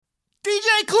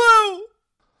DJ Clue!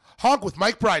 Honk with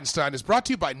Mike Bridenstine is brought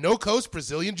to you by No Coast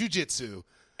Brazilian Jiu-Jitsu.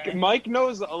 Mike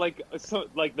knows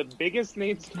the biggest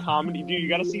names in comedy. Dude, you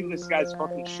gotta see this guy's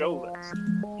fucking show list.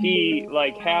 He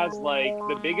has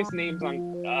the biggest names on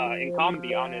in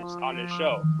comedy on his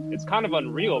show. It's kind of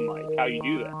unreal, Mike, how you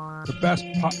do that. The best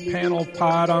panel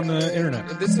pod on the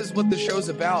internet. This is what the show's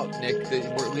about, Nick.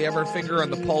 We have our finger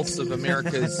on the pulse of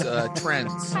America's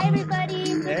trends. Hi, everybody.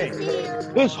 Good to see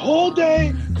you. This whole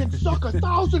day can suck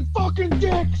 1,000 fucking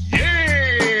dicks.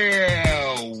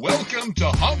 Yeah! Welcome to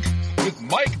Hunk with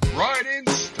Mike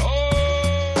Bridenstine.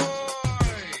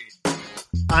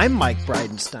 I'm Mike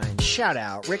Bridenstine. Shout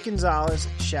out Rick Gonzalez.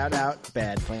 Shout out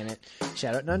Bad Planet.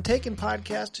 Shout out Untaken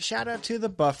Podcast. Shout out to The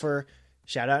Buffer.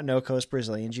 Shout out No Coast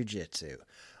Brazilian Jiu-Jitsu.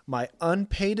 My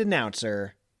unpaid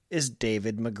announcer is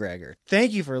David McGregor.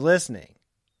 Thank you for listening.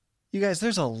 You guys,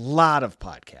 there's a lot of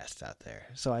podcasts out there,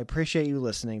 so I appreciate you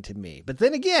listening to me. But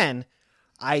then again,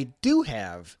 I do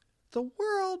have the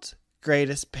world's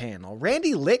greatest panel.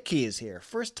 Randy Litke is here.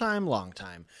 First time, long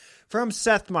time. From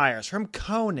Seth Meyers, from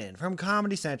Conan, from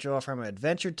Comedy Central, from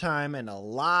Adventure Time, and a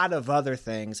lot of other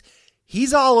things.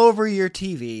 He's all over your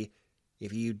TV.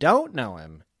 If you don't know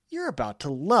him, you're about to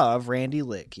love Randy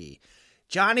Litke.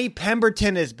 Johnny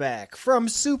Pemberton is back from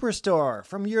Superstore,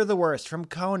 from You're the Worst, from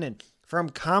Conan, from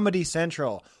Comedy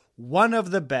Central. One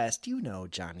of the best. You know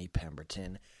Johnny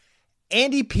Pemberton.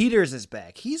 Andy Peters is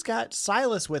back. He's got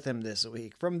Silas with him this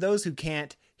week. From those who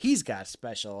can't, he's got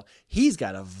special. He's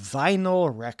got a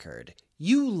vinyl record.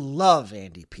 You love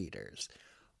Andy Peters.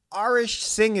 Arish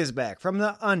Singh is back from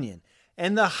The Onion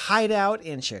and The Hideout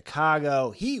in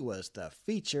Chicago. He was the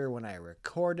feature when I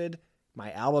recorded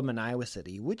my album in Iowa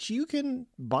City, which you can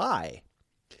buy.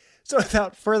 So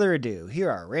without further ado,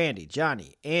 here are Randy,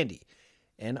 Johnny, Andy,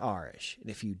 and Arish. And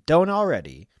if you don't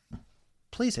already,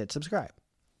 please hit subscribe.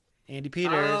 Andy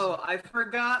Peters. Oh, I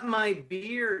forgot my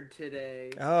beard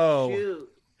today. Oh. Shoot.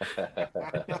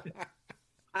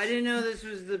 I didn't know this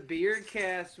was the beard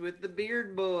cast with the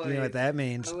beard boy. You know what that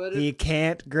means. He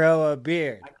can't grow a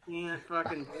beard. I can't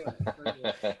fucking do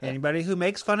it. Anybody who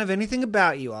makes fun of anything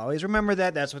about you, always remember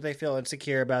that. That's what they feel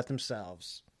insecure about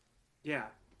themselves. Yeah.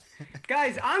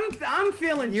 Guys, I'm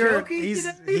feeling choky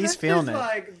today. He's feeling it.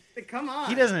 Like, come on.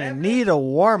 He doesn't need a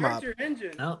warm-up. Start your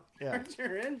engine. No. Start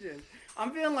your engine.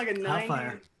 I'm feeling like a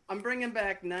 90s. I'm bringing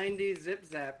back 90s zip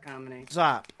zap comedy.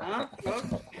 Zap. Huh? Folks?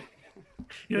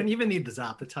 You don't even need the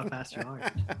zap. The tough ass you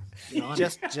are.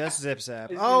 just zip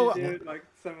zap. Oh, like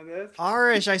some of this.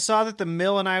 Arish, I saw that the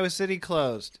mill in Iowa City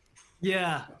closed.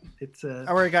 Yeah, it's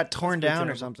or it got torn down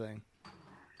or something.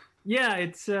 Yeah,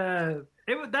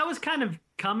 that was kind of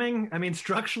coming. I mean,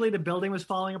 structurally, the building was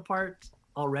falling apart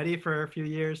already for a few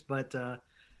years, but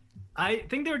I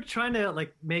think they were trying to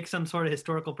make some sort of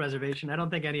historical preservation. I don't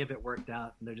think any of it worked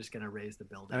out, and they're just going to raise the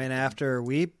building. I mean, after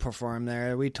we performed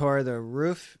there, we tore the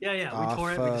roof. Yeah, we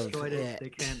tore it, we destroyed it. They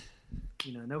can't,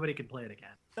 nobody can play it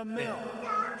again. The mill.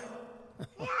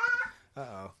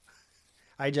 Uh-oh.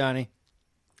 Hi, Johnny.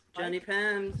 Johnny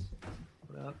Pems.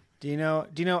 What up? Do you know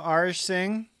Arish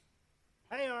Singh?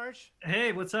 Hey, Arch.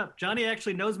 Hey, what's up? Johnny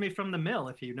actually knows me from the mill.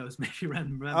 If he knows me, if you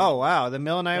remember. Oh wow, the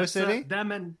mill in Iowa City.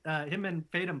 Them and him and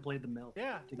Fatum played the mill.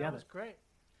 Yeah, together. That was great.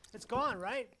 It's gone,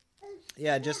 right?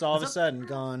 Yeah, just all of a sudden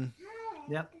gone.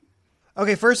 Yep.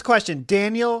 Okay, first question: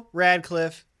 Daniel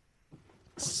Radcliffe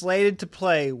slated to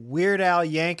play Weird Al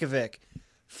Yankovic.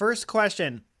 First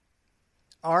question: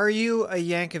 are you a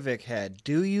Yankovic head?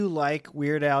 Do you like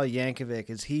Weird Al Yankovic?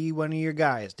 Is he one of your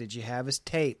guys? Did you have his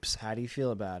tapes? How do you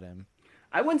feel about him?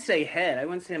 I wouldn't say head. I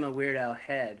wouldn't say I'm a Weird Al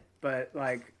head. But,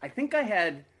 I think I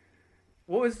had...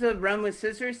 What was the Run with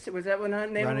Scissors? Was that what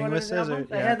name Running one with of his Scissors, albums?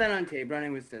 yeah. I had that on tape,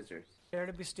 Running with Scissors. Dare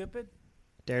to be Stupid?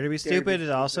 Dare to be Stupid is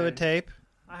also a tape.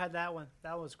 I had that one.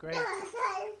 That was great.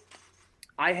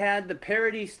 I had the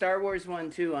parody Star Wars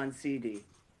one, too, on CD.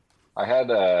 I had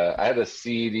a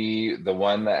CD, the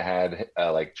one that had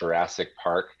Jurassic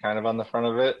Park kind of on the front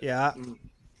of it. Yeah.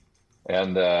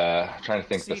 And I'm trying to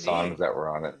think the songs that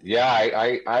were on it. Yeah,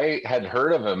 I had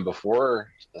heard of him before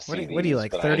the CDs. What are you,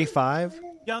 35?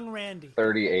 Young Randy.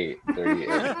 38. Young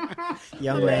Randy.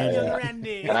 Young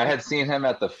Randy. And I had seen him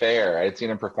at the fair. I had seen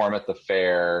him perform at the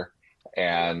fair.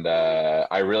 And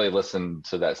I really listened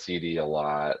to that CD a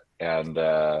lot. And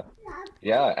and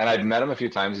I've met him a few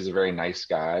times. He's a very nice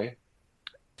guy.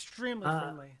 Extremely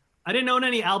friendly. I didn't own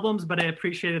any albums, but I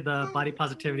appreciated the body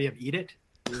positivity of Eat It.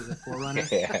 He was a forerunner.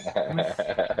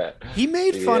 He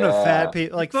made fun of fat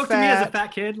people. He spoke to me as a fat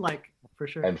kid, for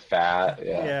sure. And Fat,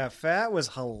 yeah. Fat was.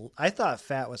 I thought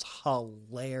Fat was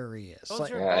hilarious.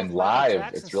 And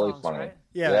live, it's really funny. Right?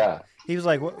 Yeah. He was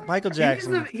like Michael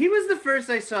Jackson. He was the first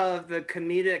I saw of the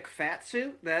comedic fat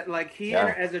suit that like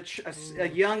as a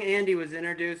young Andy was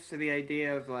introduced to the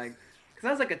idea of like, because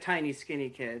I was like a tiny skinny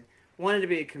kid, wanted to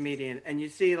be a comedian, and you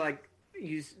see like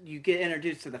you get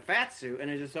introduced to the fat suit and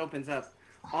it just opens up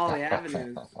all the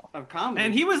avenues of comedy.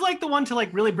 And he was like the one to like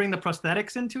really bring the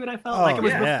prosthetics into it. I felt Oh, like it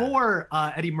was yeah. before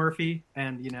Eddie Murphy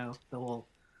and the whole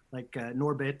like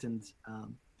Norbit and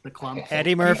the Clumps.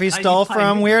 Eddie Murphy stole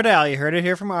from Weird Al. You heard it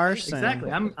here from Arson.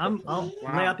 Exactly. I'll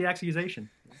lay out the accusation.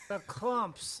 The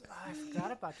clumps. I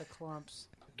forgot about the clumps.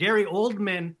 Gary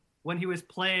Oldman, when he was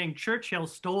playing Churchill,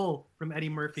 stole from Eddie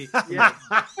Murphy. Yeah.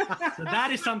 So that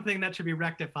is something that should be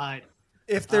rectified.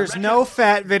 If there's no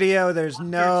fat video, there's Eddie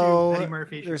no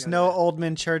Murphy should there's go no there.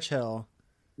 Oldman Churchill.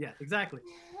 Yeah, exactly.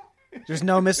 There's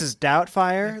no Mrs.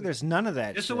 Doubtfire. There's none of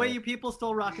that. Just shit. the way you people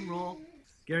stole rock and roll.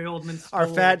 Gary Oldman stole Our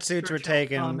fat suits were Churchill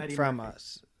taken Eddie from Murphy.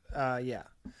 us. Yeah.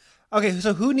 Okay,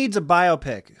 so who needs a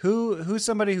biopic? Who's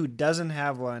somebody who doesn't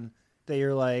have one that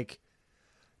you're like,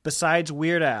 besides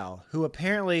Weird Al, who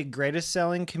apparently greatest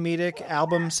selling comedic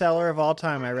album seller of all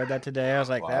time. I read that today. I was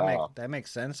like, Wow. that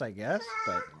makes sense, I guess.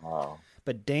 Wow.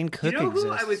 But Dane Cook You know who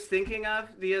exists. I was thinking of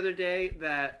the other day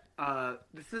that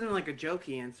this isn't like a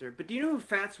jokey answer, but do you know who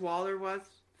Fats Waller was?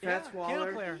 Fats Piano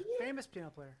Waller. player. Famous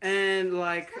piano player. And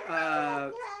like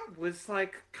was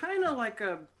like kind of like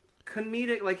a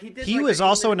comedic, like he did. He like, was the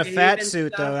also in a David fat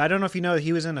suit, stuff. though. I don't know if you know that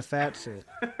he was in a fat suit.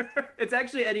 It's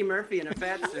actually Eddie Murphy in a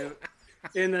fat suit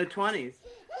in the 20s.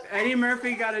 Eddie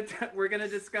Murphy got we're gonna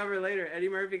discover later. Eddie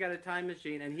Murphy got a time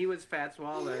machine, and he was Fats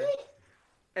Waller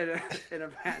in a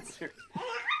fat suit,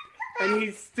 and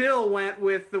he still went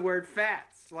with the word fats.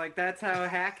 Like that's how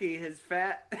hacky his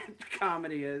fat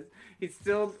comedy is.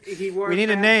 He wore. We need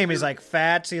a fat name. suit. He's like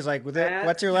Fats. He's like, Fats.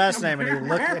 what's your last name? And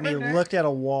he looked at a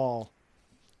wall.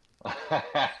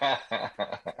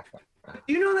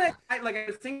 You know that? I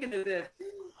was thinking of this.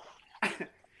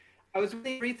 I was with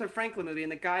the Aretha Franklin movie,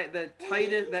 and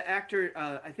the actor,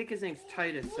 I think his name's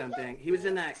Titus something. He was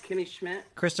in that Kimmy Schmidt.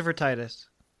 Christopher Titus.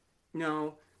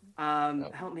 No,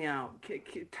 help me out.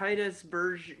 Titus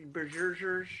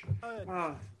Bergerge.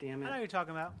 Oh, damn I know it. what you're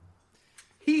talking about.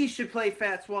 He should play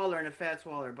Fats Waller in a Fats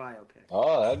Waller biopic.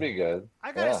 Oh, that'd be good.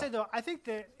 I gotta Yeah. say though, I think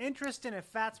the interest in a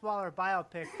Fats Waller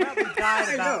biopic probably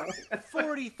died about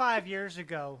 45 years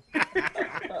ago.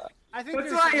 I think That's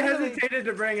there's why I really- hesitated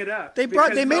to bring it up. They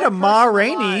because made no a Ma person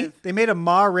Rainey. alive- They made a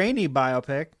Ma Rainey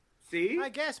biopic. See? I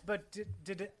guess, but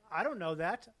did it? I don't know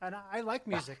that, and I like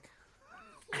music.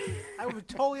 I was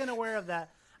totally unaware of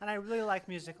that, and I really like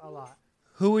music a lot.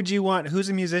 Who would you want? Who's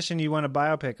a musician you want a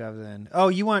biopic of then? Oh,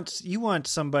 you want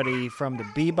somebody from the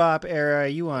bebop era.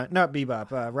 You want not bebop,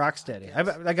 Rocksteady.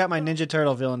 I got my Ninja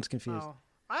Turtle villains confused. Oh.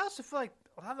 I also feel like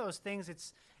a lot of those things.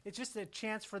 It's just a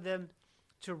chance for them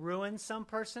to ruin some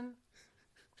person,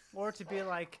 or to be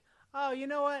like, oh, you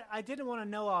know what? I didn't want to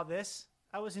know all this.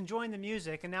 I was enjoying the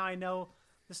music, and now I know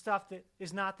the stuff that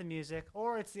is not the music.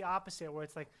 Or it's the opposite, where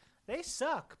it's like they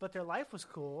suck, but their life was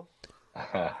cool.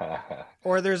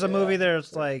 Or there's a movie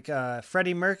that's like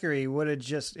Freddie Mercury would have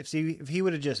just if he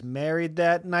would have just married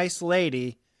that nice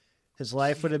lady, his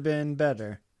life would have been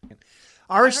better.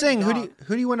 R. Singh, who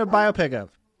do you want a biopic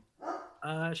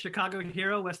of? Chicago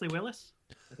hero Wesley Willis.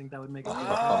 I think that would make it.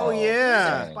 Oh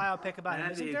yeah, Biopic about him,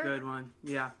 That'd isn't be a there? good one.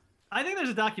 Yeah. I think there's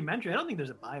a documentary. I don't think there's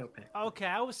a biopic. Okay,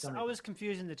 I was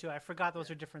confusing the two. I forgot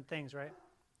those are different things, right?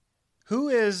 who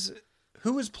is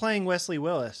playing Wesley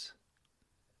Willis?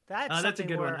 That's That's a something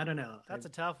good one. where- I don't know. That's a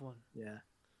tough one. Yeah.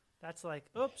 That's like,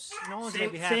 oops, no one's gonna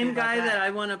be happy Same about guy that. that I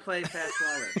want to play Fats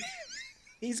Waller.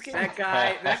 He's That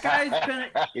guy's gonna.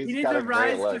 He's He needs got to a great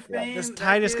rise to look, yeah. fame. This That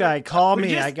Titus dude- guy, call We're me.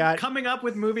 just I got. coming up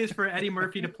with movies for Eddie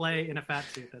Murphy to play in a fat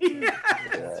suit.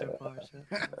 That's so far. So.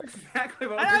 Exactly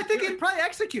what I we're think doing. he'd probably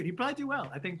execute. He'd probably do well.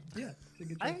 I think. Yeah.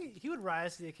 I think he would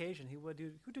rise to the occasion. He would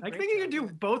do. I great think he could job.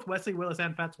 do both Wesley Willis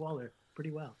and Fats Waller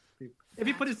pretty well. If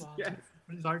he put his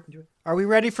heart into it. Are we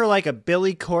ready for like a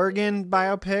Billy Corgan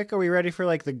biopic? Are we ready for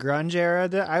like the grunge era?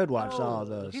 I would watch Oh, all of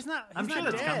those. He's not. He's I'm sure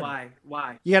not that's dead.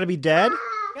 Why? You got to be dead.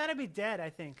 Gotta be dead.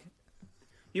 I think.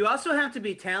 You also have to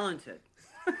be talented.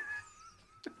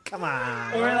 Come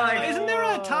on. Or like, Isn't there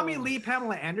a Tommy Lee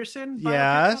Pamela Anderson? biopic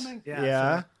Yes. coming? Yeah. so- A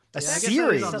yeah, I guess that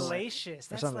series. is on the way. Salacious.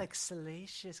 That's something. like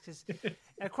salacious. Because,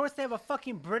 of course, they have a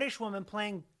fucking British woman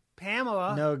playing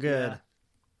Pamela. No good. Yeah.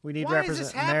 We need Why is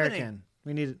this represent happening? American.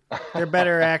 We need. They're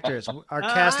better actors. Our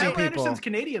casting Pamela people. Anderson's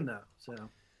Canadian though, so.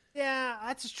 Yeah,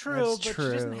 that's true. That's but she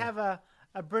doesn't true. have a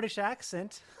British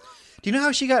accent. Do you know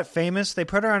how she got famous? They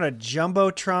put her on a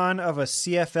jumbotron of a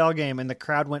CFL game, and the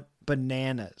crowd went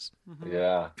bananas.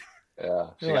 Yeah. Yeah,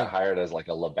 she You're got like- hired as like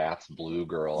a Labatt's Blue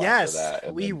Girl. Yes, after that,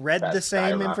 and we then read that the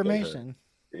same skyrocketed her. information.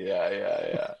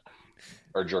 Yeah.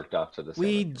 Or jerked off to the same.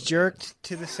 We jerked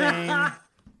to the same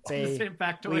bay. same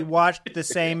factoid. We watched the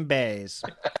same bays.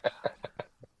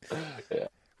 Yeah.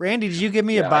 Randy, did you give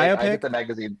me a I biopic? get the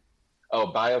magazine.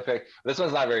 Oh, biopic. This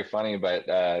one's not very funny, but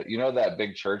you know that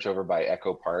big church over by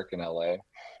Echo Park in LA?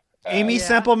 Amy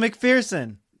Semple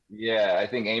McPherson. Yeah, I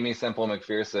think Amy Semple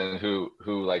McPherson, who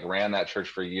like ran that church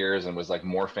for years and was like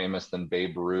more famous than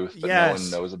Babe Ruth, but no Yes. one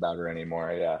knows about her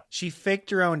anymore. Yeah. She faked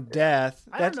her own death.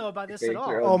 I don't know about this at all.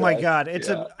 Oh my God! It's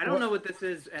I don't know what this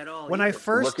is at all. When I either.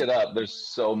 first Look it up. There's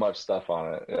so much stuff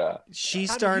on it. Yeah. she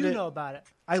How started. do you know about it?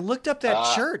 I looked up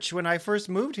that church when I first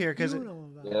moved here because,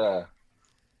 Yeah.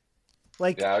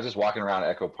 like, Yeah, I was just walking around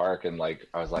Echo Park and like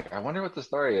I was like, I wonder what the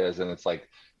story is. And it's like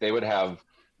they would have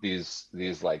these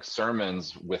like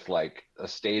sermons with like a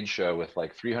stage show with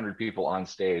like 300 people on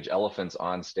stage, elephants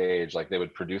on stage. Like they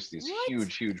would produce these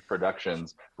huge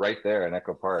productions right there in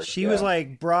Echo Park. she was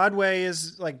like, Broadway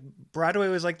was like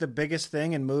the biggest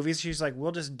thing in movies. She's like,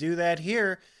 we'll just do that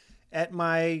here at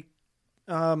my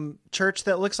church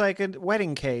that looks like a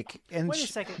wedding cake. And Wait a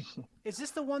second. Is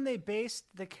this the one they based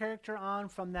the character on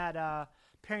from that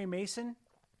Perry Mason?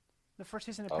 The first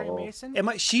season of Perry Mason?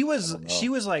 she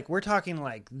was like, we're talking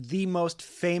like the most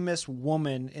famous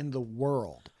woman in the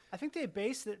world. I think they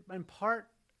based it in part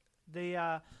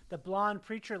the blonde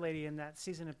preacher lady in that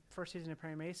first season of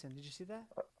Perry Mason. Did you see that?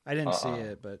 I didn't see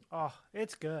it, but Oh,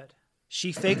 it's good.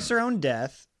 she fakes her own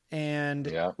death. And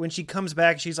when she comes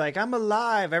back, she's like, I'm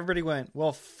alive. Everybody went,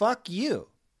 well, fuck you.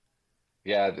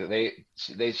 Yeah,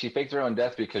 she faked her own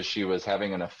death because she was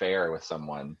having an affair with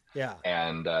someone. Yeah.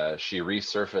 And she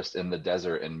resurfaced in the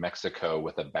desert in Mexico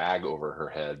with a bag over her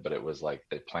head, but it was like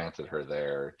they planted her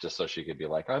there just so she could be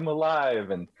like, I'm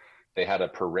alive. And they had a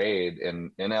parade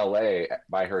in LA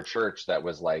by her church that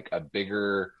was like a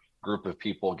bigger group of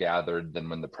people gathered than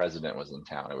when the president was in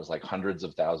town. It was like hundreds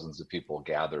of thousands of people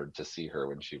gathered to see her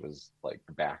when she was like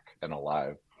back and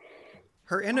alive.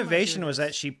 Her innovation was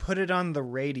that she put it on the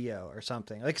radio or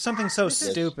something, like something so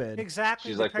stupid.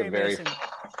 Exactly. She's like the very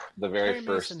Perry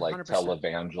first Mason, like 100%.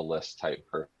 televangelist type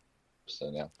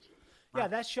person. Yeah. Yeah,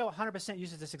 that show 100%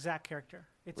 uses this exact character.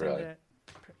 It's Really? in the.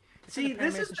 See, Perry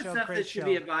this is Mason the show, stuff great that should show.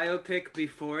 be a biopic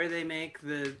before they make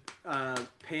the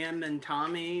Pam and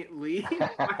Tommy lead.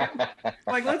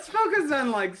 Like, let's focus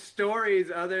on like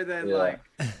stories other than like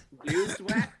dudes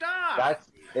whacked off.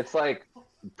 It's like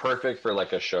perfect for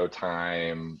like a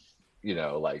Showtime,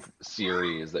 like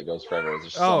series that goes forever.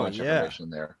 There's so much information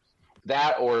there.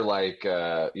 That or like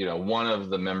one of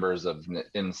the members of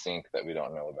NSYNC that we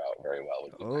don't know about very well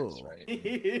would be nice,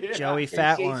 right? Joey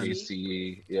Fatone.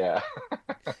 JC, yeah.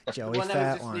 Joey One that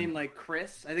was just Fatone. named like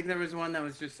Chris. I think there was one that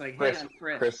was just like Chris, hey,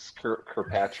 I'm Chris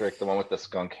Kirkpatrick, the one with the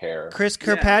skunk hair. Chris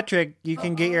Kirkpatrick, you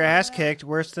can get your ass kicked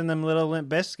worse than them little Limp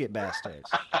Bizkit bastards.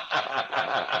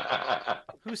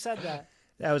 Who said that?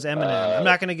 That was Eminem. I'm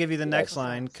not going to give you the yeah, next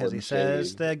line because he Slim says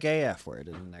Shady. the gay F word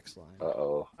in the next line.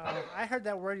 Uh-oh. I heard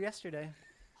that word yesterday.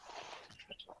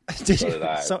 Did So you? did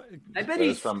I. So, I bet It he's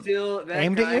was from- still that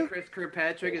Aimed at guy, you? Chris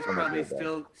Kirkpatrick, is From probably Nickelback.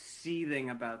 still seething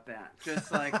about that.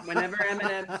 Just like whenever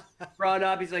Eminem brought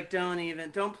up, he's like,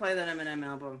 don't play that Eminem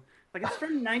album. Like it's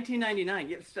from 1999.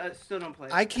 Yet still don't play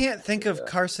it. I can't think of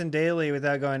Carson Daly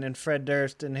without going and Fred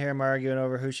Durst and hear him arguing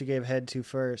over who she gave head to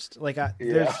first. Like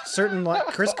there's certain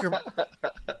there's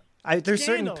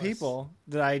certain Scandalous. people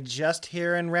that I just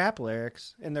hear in rap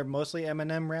lyrics, and they're mostly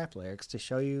Eminem rap lyrics to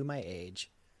show you my age.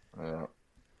 Yeah.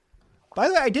 By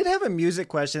the way, I did have a music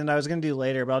question that I was going to do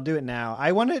later, but I'll do it now.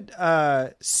 I wanted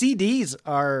CDs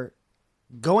are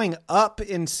going up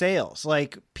in sales.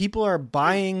 Like people are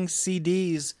buying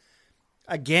CDs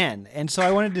again, and so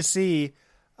I wanted to see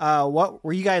what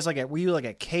were you guys like? Were you like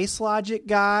a Case Logic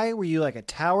guy? Were you like a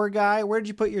Tower guy? Where did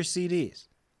you put your CDs?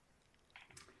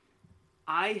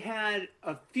 I had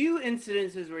a few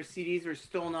incidences where CDs were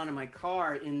stolen out of my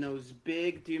car in those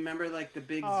big. Do you remember like the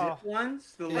big zip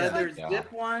ones, the leather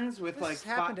zip ones with This like has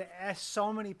happened to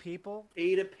so many people.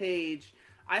 8 a page.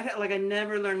 I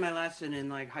never learned my lesson in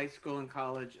like high school and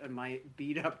college on my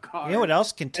beat up car. You know what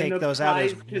else can take those out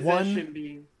is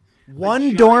being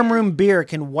one dorm room beer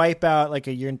can wipe out like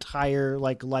your entire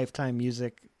like lifetime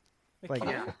music. Like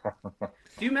yeah.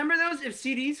 Do you remember those? If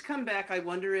CDs come back, I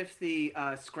wonder if the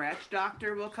Scratch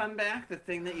Doctor will come back. The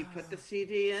thing that you put the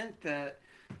CD in,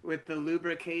 with the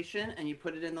lubrication, and you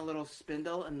put it in the little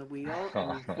spindle and the wheel,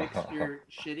 and you fix your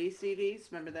shitty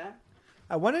CDs. Remember that?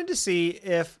 I wanted to see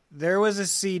if there was a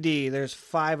CD. There's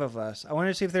 5 of us. I wanted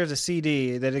to see if there's a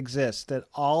CD that exists that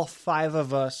all 5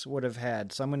 of us would have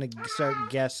had. So I'm going to start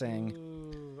guessing.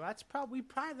 Ooh, that's probably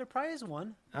there probably is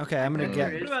one. Okay, I'm going to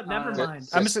guess. What about Nevermind?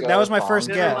 That was my first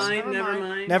guess.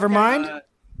 Nevermind?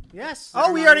 Yes.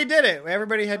 Oh, we already did it.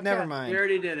 Everybody had Nevermind. We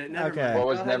already did it. Nevermind. Okay. What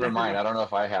was Nevermind? I don't know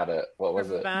if I had it. What was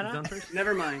it?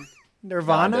 Nevermind.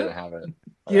 Nirvana? No, I didn't have it.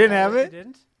 You didn't have it? You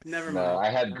didn't? Nevermind. No, I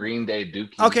had Green Day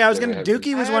Dookie. Okay, I was going to...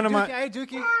 Dookie was one of my... I had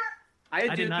Dookie. I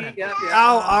had Dookie. Yep.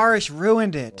 Oh, Arish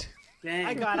ruined it. Dang.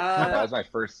 I got it. That was my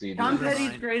first CD. Tom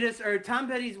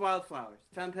Petty's Wildflowers.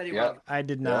 Tom Petty Wildflowers. I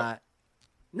did not.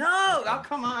 No! Oh,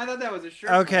 come on. I thought that was a shirt.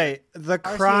 Okay, the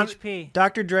Chronic... RCHP.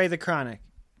 Dr. Dre, The Chronic.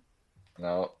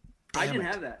 No. I didn't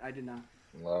have that. I did not.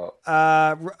 No.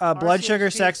 Blood Sugar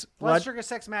Sex... Blood Sugar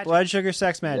Sex Magic. Blood Sugar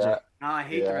Sex Magic. Yeah. Oh, I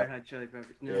hate the Red Hot Chili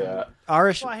Peppers. No. Yeah.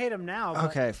 Arish... Well, I hate him now. But...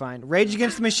 Okay, fine. Rage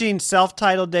Against the Machine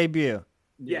self-titled debut.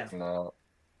 Yes. No.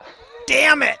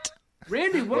 Damn it!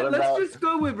 Randy, What let's about- just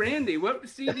go with Randy. What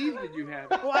CDs did you have?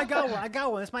 Oh, I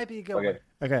got one. This might be a good one.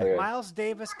 Okay. Miles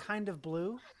Davis, Kind of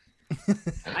Blue.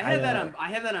 I have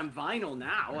that on vinyl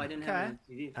now. I didn't have it on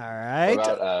CD. All right.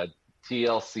 What about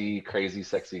TLC Crazy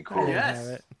Sexy Cool?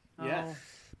 Yes. Yes.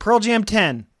 Pearl Jam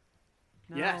 10.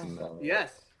 No. Yes. No.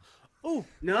 Yes. Ooh.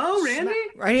 No, Randy?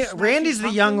 Right, Randy's the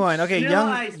young one. Okay,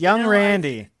 Vanilla young Ice,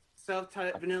 Randy.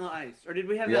 Self-titled Vanilla Ice. Or did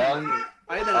we have Young. that?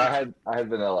 I had that on I had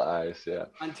Vanilla Ice. Yeah.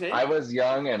 on tape. I was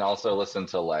young and also listened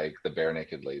to like the Bare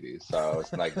Naked Ladies, so I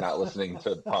was like not listening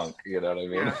to punk. You know what I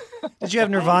mean? Did you have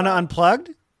Nirvana Unplugged?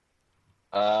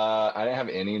 I didn't have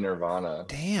any Nirvana.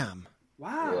 Damn.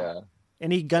 Wow. Yeah.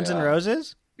 Any Guns N'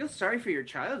 Roses? I feel sorry for your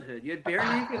childhood. You had Bare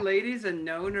Naked Ladies and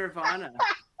no Nirvana.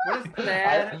 What a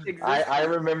sad existence.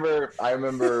 I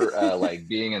remember like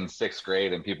being in 6th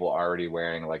grade and people already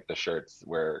wearing like the shirts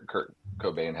where Kurt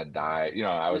Cobain had died. You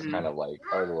know, I was kind of like,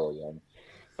 I was a little young,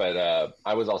 but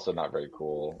I was also not very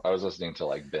cool. I was listening to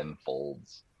like Ben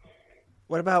Folds.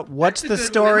 What about What's That's a the good-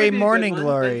 Story? that might be a good Morning one,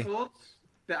 Glory. Ben Folds.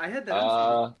 I had that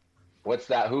on What's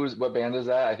that? What band is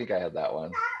that? I think I had that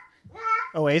one.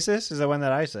 Oasis is the one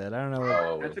that I said. I don't know.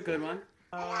 Oh, CD. That's a good one.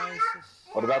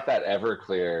 what about that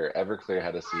Everclear? Everclear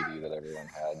had a CD that everyone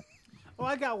had. Oh,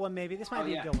 I got one maybe. This might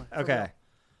be a good one. For Okay.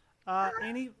 real.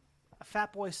 Any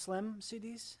Fatboy Slim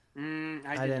CDs?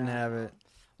 I didn't have it.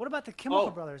 What about the Chemical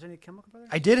Brothers? Any Chemical Brothers?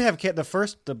 I did have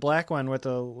the black one with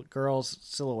the girl's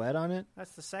silhouette on it.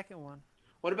 That's the second one.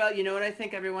 What about, you know what I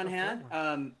think everyone had?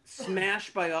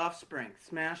 Smash by Offspring.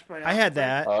 Smash by Offspring. I had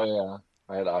that. Oh yeah,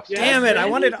 I had Offspring. Damn it! I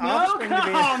wanted No, Offspring to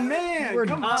be. oh man! We're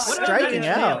Come on. striking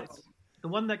out. The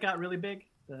one that got really big.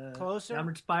 The Closer?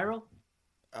 Downward Spiral.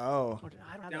 Oh.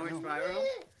 I don't Downward know. Spiral.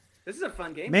 This is a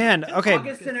fun game. Man, okay.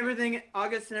 August and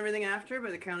everything after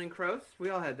by the Counting Crows. We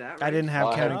all had that, right? I didn't have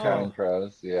I had Counting Counting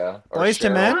Crows. Crows. Yeah. Or Boys to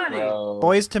Sheryl Men? Crow,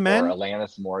 Boys to Men? Or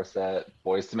Alanis Morissette.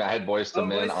 Boys to Men. I had Boys to Oh,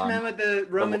 Men Boyz II on. Men with the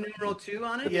Roman numeral 2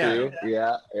 on it? Yeah. Two.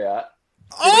 Yeah. Yeah.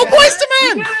 Oh, Boys to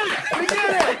Men! We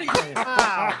did it!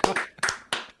 Wow.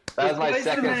 That was my Boyz II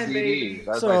second Men, CD. baby. That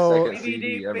was So- my second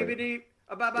CD ever. BBD,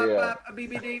 a ba ba Yeah. ba, a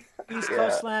BBD. East Yeah.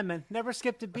 Coast Slamming. Never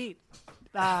skipped a beat.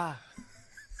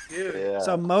 Dude. Yeah.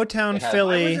 So Motown It had- Why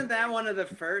Philly. wasn't that one of the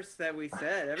first that we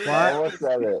said? I Everybody-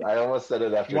 almost said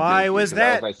it after. Why Dookie, was 'cause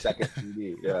that? That was my second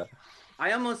CD. Yeah.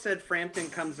 I almost said Frampton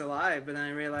Comes Alive, but then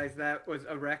I realized that was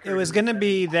a record. It was going to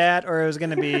be that, or it was going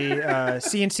to be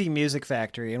CNC Music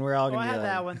Factory, and we're all Oh, going I to be had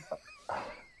like, that one.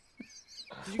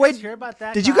 Did you Wait, guys hear about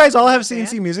that? Did you guy guys all from have that band?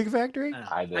 CNC Music Factory?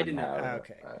 I didn't not. have it.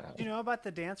 Okay. Do you know about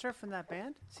the dancer from that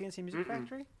band, CNC Music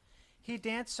Factory? He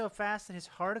danced so fast that his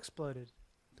heart exploded.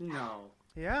 No.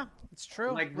 Yeah, it's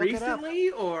true. Like Look it up. recently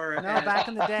or No, back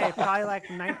in the day, probably like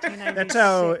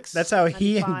 1996. That's how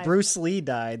he and 95. Bruce Lee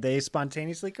died. They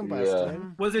spontaneously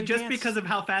combusted. Was it He just danced- because of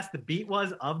how fast the beat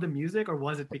was of the music, or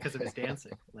was it because of his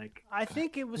dancing? Like, I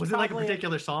think it was was it like a probably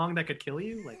particular song that could kill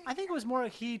you? Like, I think it was more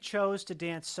he chose to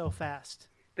dance so fast.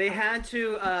 They had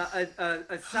to,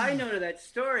 a side note of that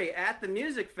story, at the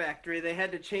Music Factory, they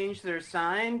had to change their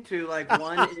sign to like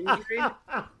 1 injury.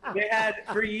 They had,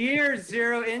 for years,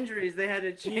 0 injuries. They had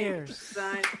to change the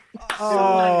sign.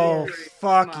 Oh,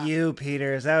 fuck Come on. you,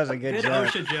 Peters. That was a good good joke.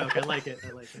 OSHA joke. I like it.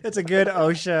 I like it. It's a good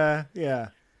OSHA. Yeah.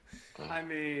 I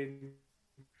mean,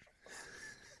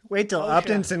 Wait till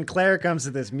Upton Sinclair comes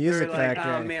to this they Music were like,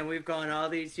 Factory. oh man, we've gone all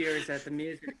these years at the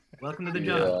music. Welcome to the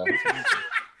jungle.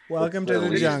 Welcome to the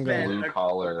We just jungle. spent Blue a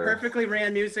collar. Perfectly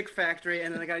ran Music Factory,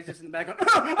 and then the guy's just in the back going,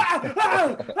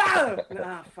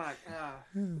 ah, fuck. Ah.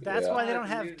 That's Yeah. why they don't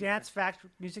have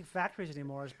music factories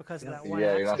anymore. Is because of that one.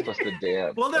 Yeah, you're not accident. supposed to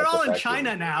dance. Well, they're at the all in factory.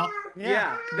 China now.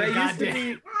 Yeah, they used to Goddamn.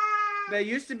 be. They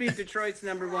used to be Detroit's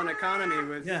 #1 economy.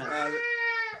 Was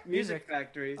music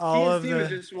factories. All of TNT was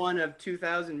the- just one of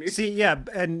 2,000 music. See, yeah,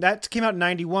 and that came out in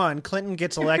 91. Clinton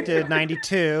gets elected in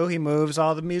 92. He moves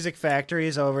all the music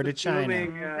factories over to China.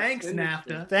 booming, Thanks,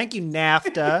 industry. NAFTA. Thank you,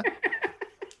 NAFTA.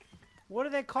 What do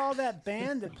they call that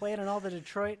band that played on all the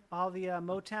Detroit, all the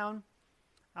Motown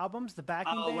albums? The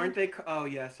backing Oh, band? weren't they? Oh,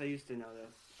 yes, I used to know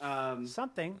this.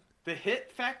 Something. The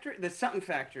Hit Factory, the something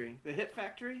factory, the Hit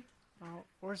Factory. Oh,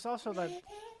 or it's also the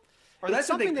Or that's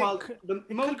what they something that called could- the it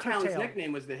could Motown's curtail.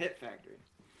 nickname was the Hit Factory.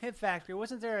 Hit Factory.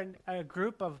 Wasn't there a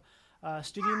group of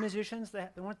studio musicians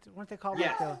that weren't they called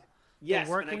Yes. like the Yes,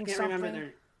 but I Working can't remember something?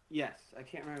 their. Yes, I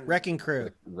can't remember. Wrecking Crew.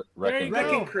 There you Wrecking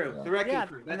go. Crew. The Wrecking Yeah,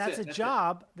 Crew. and That's that's it. a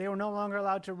job. They were no longer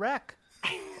allowed to wreck.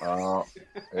 Oh,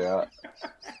 yeah.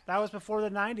 That was before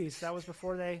the 90s. That was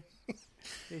before they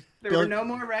There were no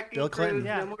more Wrecking Bill Clinton. Crews,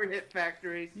 Yeah. no more Hit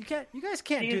Factories. You guys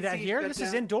can't do that TNC here. shut This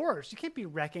is down. indoors. You can't be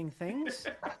wrecking things.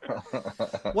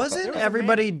 Wasn't There was a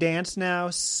Everybody Dance Now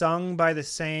sung by the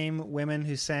same women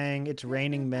who sang It's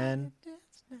Raining Men?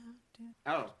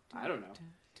 Oh, I don't know.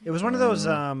 It was one of those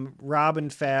Rob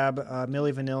and Fab,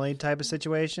 Milli Vanilli type of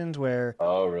situations where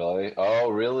Oh, really? Oh,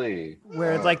 really?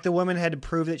 like the woman had to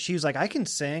prove that she was like, I can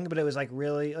sing, but it was like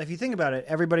really, if you think about it,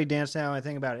 Everybody Dance Now, I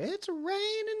think about it, it's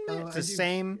raining men. It's the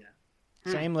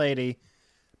same lady,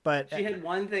 but She had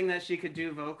one thing that she could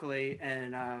do vocally,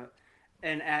 and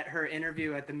at her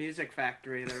interview at the Music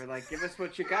Factory, they were like, "Give us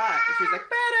what you got." She's like,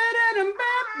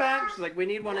 "Ba-da-da-dum-ba-ba." She's like, "We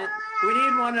need one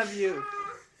of you."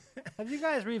 Have you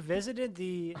guys revisited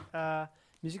the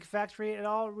Music Factory at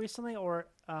all recently, or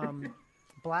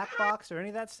Black Box, or any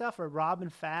of that stuff, or Rob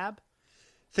and Fab?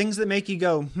 things that make you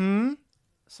go,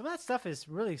 Some of that stuff is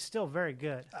really still very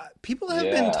good. People have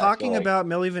Yeah, been I talking feel like- about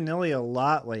Milli Vanilli a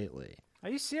lot lately. Are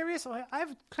you serious?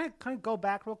 I've kind of go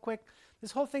back real quick.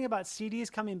 This whole thing about CDs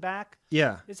coming back.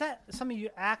 Yeah. Is that something you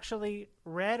actually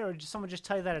read, or did someone just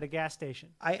tell you that at a gas station?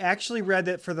 I actually read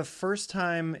that for the first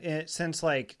time since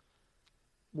like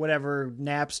whatever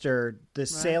Napster, the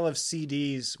sale of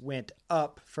CDs went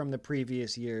up from the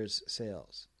previous year's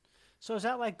sales. So is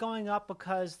that like going up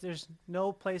because there's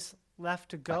no place left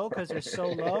to go because they're so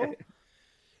low?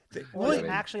 Or is it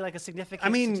actually like a significant I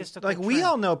mean, statistical like we trend?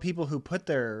 all know people who put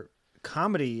their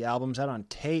comedy albums out on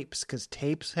tapes because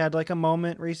tapes had like a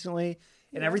moment recently,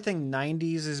 and everything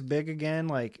 90s is big again.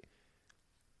 Like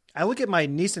I look at my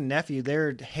niece and nephew,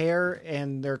 their hair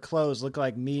and their clothes look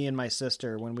like me and my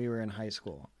sister when we were in high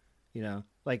school. You know,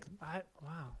 like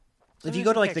wow. if you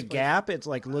go to like the Gap, it's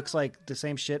like looks like the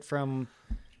same shit from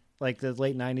like the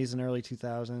late 90s and early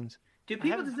 2000s. Does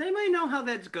anybody know how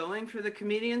that's going for the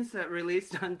comedians that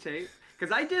released on tape?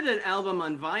 Because I did an album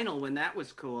on vinyl when that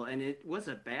was cool, and it was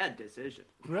a bad decision.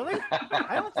 Really?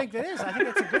 I don't think that is. I think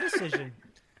it's a good decision.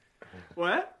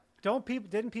 What?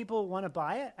 Didn't people want to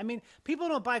buy it? I mean, people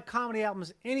don't buy comedy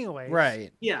albums anyway.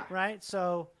 Right. Yeah. Right.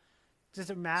 So does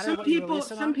it matter Some what you people, release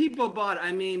it some on? people bought.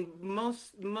 I mean,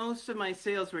 most of my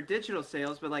sales were digital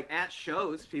sales, but like at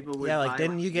shows, people would. Yeah, buy like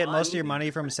didn't you get one. most of your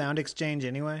money from Sound Exchange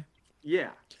anyway? Yeah.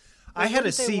 I had a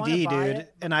Wouldn't they wanna CD, buy dude,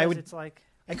 it and I because would. it's, like,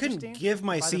 I couldn't interesting give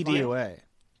my by the CD vinyl? away.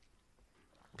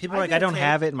 People I are like, did I don't tape.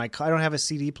 have it in my car. I don't have a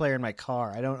CD player in my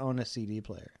car. I don't own a CD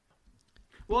player.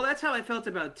 Well, that's how I felt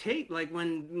about tape. Like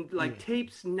when, like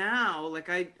tapes now, like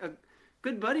a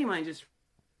good buddy of mine just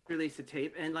released a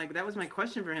tape, and like that was my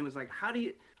question for him was like, how do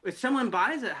you, if someone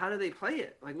buys it, how do they play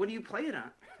it? Like, what do you play it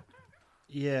on?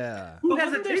 Yeah. Who But has a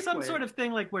wasn't there tape some player? sort of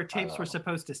thing like where tapes were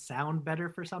supposed to sound better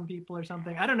for some people or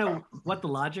something? I don't know what the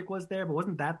logic was there, but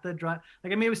wasn't that the drive?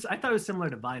 Like, I mean, I thought it was similar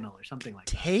to vinyl or something like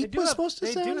that. Tape was supposed to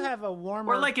They sound. do have a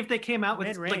warmer. Or like if they came out with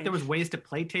like mid-range. there was ways to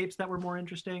play tapes that were more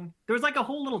interesting. There was like a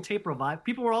whole little tape revive.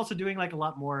 People were also doing like a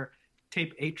lot more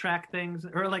tape 8-track things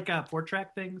or like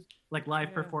 4-track things, like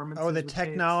live performances. Oh, the with tapes.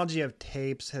 technology of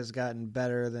tapes has gotten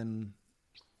better than.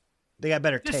 They got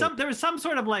better tape. There was some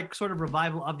sort of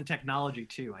revival of the technology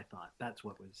too. I thought that's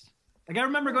what was like. I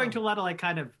remember going to a lot of like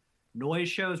kind of noise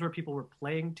shows where people were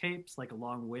playing tapes like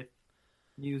along with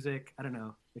music. I don't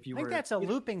know if you I think were. that's a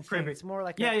looping thing. privy- It's more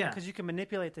like Yeah, yeah. because you can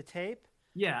manipulate the tape.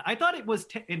 Yeah, I thought it was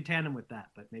in tandem with that,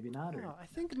 but maybe not. Or... No, I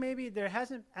think maybe there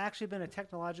hasn't actually been a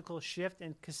technological shift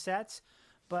in cassettes,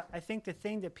 but I think the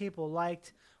thing that people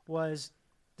liked was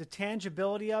the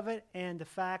tangibility of it and the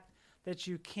fact that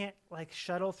you can't like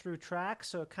shuttle through tracks,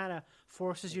 so it kind of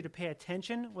forces you to pay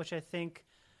attention, which I think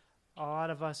a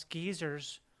lot of us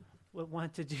geezers would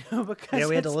want to do because Yeah,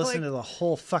 we had to it's listen like, to the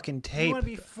whole fucking you tape. want to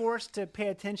be forced to pay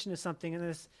attention to something in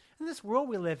this world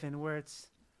we live in where it's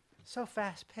so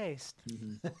fast paced.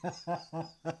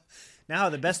 Now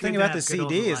the best It's thing good to about the have good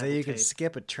old CD is that reliable you can tape.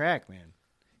 skip a track, man.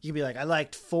 You can be like, I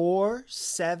liked 4,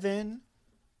 7.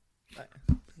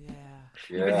 Yeah.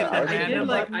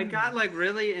 Yeah, I got like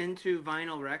really into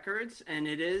vinyl records, and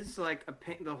it is like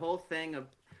the whole thing of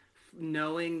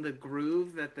knowing the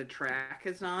groove that the track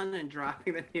is on and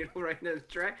dropping the needle right into the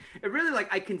track. It really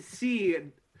like I can see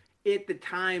at the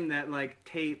time that like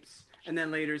tapes and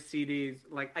then later CDs,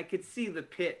 like I could see the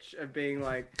pitch of being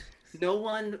like, no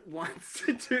one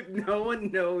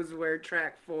knows where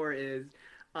track 4 is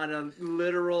on a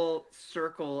literal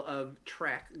circle of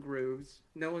track grooves.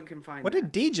 No one can find What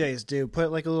that. did DJs do?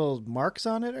 Put like little marks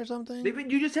on it or something?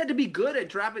 You just had to be good at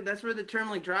dropping. That's where the term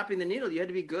like dropping the needle. You had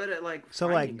to be good at like. So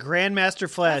finding like Grandmaster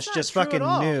Flash That's not just true fucking at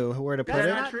all. knew where to put That's it?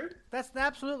 not true? That's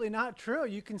absolutely not true.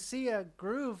 You can see a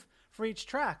groove for each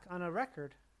track on a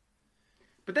record.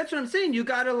 But that's what I'm saying. You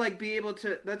gotta like be able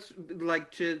to. That's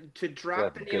like to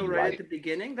drop the needle right at the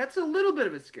beginning. That's a little bit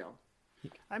of a skill.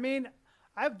 I mean,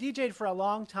 I've DJ'd for a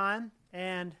long time,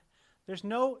 and there's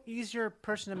no easier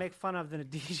person to make fun of than a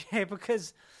DJ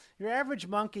because your average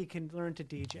monkey can learn to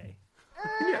DJ.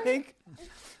 I think.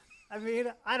 I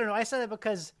mean, I don't know. I said it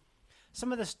because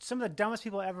some of the dumbest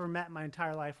people I ever met in my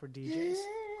entire life were DJs.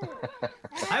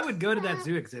 I would go to that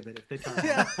zoo exhibit if they taught me.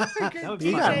 Yeah. That would be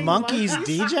You got fun. monkeys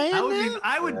DJing?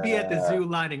 I would be at the zoo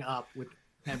lining up with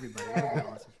everybody. That would be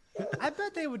awesome. I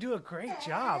bet they would do a great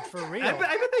job for real. I bet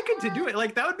they could do it.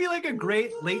 Like that would be like a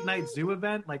great late night zoo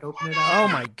event. Like open it up. Oh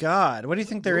my god! What do you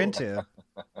think they're into?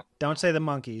 Don't say the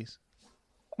monkeys.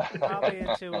 Probably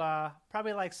into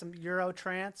probably like some Euro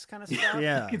trance kind of stuff.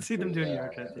 Yeah. You can see them doing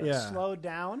your kind of Yeah. Slow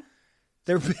down.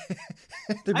 They're they're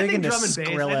I big think into drum and bass.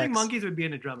 Skrillex. I think monkeys would be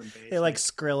into drum and bass. They like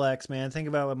Skrillex, man. Think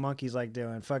about what monkeys like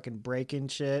doing. Fucking breaking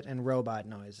shit and robot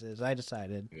noises. I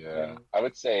decided. Yeah, I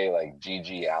would say like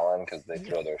G.G. Allen because they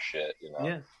throw their shit, you know.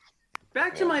 Yeah.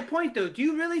 Back to my point, though. Do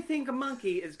you really think a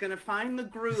monkey is going to find the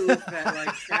groove that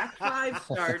like track 5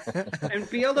 starts and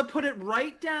be able to put it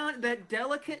right down that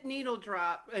delicate needle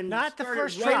drop and Not the start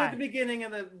first it right try. at the beginning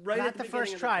of the Not the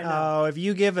first try. No. Oh, if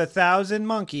you give 1,000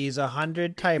 monkeys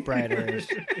 100 typewriters.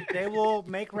 They will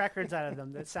make records out of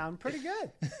them that sound pretty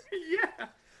good. Yeah.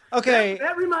 Okay.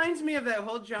 That reminds me of that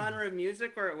whole genre of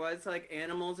music where it was like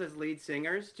animals as lead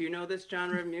singers. Do you know this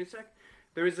genre of music?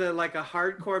 There was a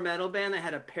hardcore metal band that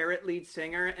had a parrot lead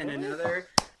singer and another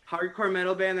hardcore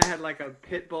metal band that had like a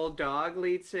pit bull dog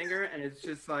lead singer, and it's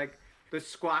just like the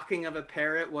squawking of a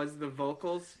parrot was the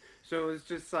vocals. So it was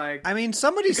just like I mean,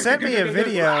 somebody sent me a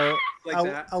video. Like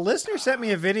that. A listener sent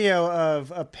me a video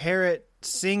of a parrot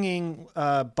singing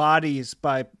Bodies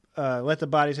by Let the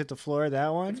Bodies Hit the Floor.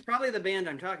 That one? It's probably the band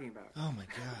I'm talking about. Oh my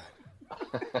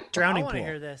god. Drowning I want to Pool.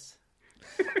 hear this.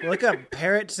 Look up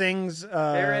Parrot Sings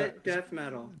Parrot death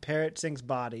metal. Parrot Sings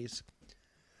Bodies.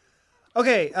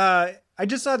 Okay, I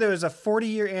just saw there was a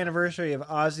 40-year anniversary of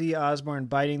Ozzy Osbourne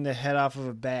biting the head off of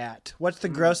a bat. What's the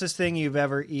grossest thing you've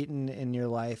ever eaten in your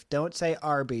life? Don't say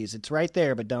Arby's. It's right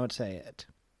there, but don't say it.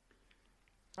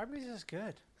 Arby's is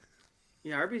good.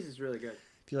 Yeah, Arby's is really good.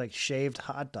 If you like shaved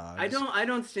hot dogs. I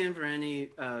don't stand for any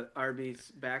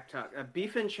Arby's back talk.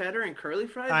 Beef and cheddar and curly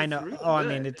fries. I is know. Really Oh, I good.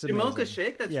 mean, it's Jamocha amazing.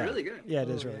 shake. That's Yeah. really good. Yeah, it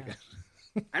is really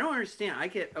good. I don't understand.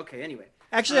 Okay. Anyway.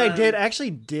 Actually, I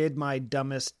did my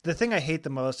dumbest. The thing I hate the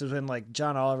most is when like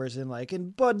John Oliver's in like,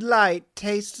 and Bud Light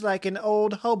tastes like an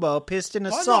old hobo pissed in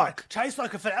a sock. Tastes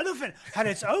like if an elephant had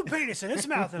its own penis in its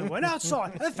mouth and went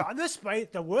outside and found this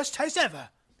bait the worst taste ever.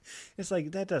 It's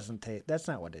like that doesn't taste. That's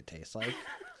not what it tastes like.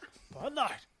 Bud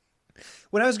Light.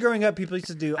 When I was growing up, people used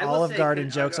to do I will Olive say, Garden I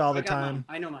jokes got- all I the got time. mine.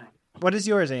 I know mine. What is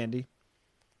yours, Andy?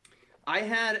 I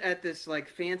had at this like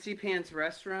fancy pants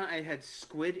restaurant, I had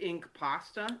squid ink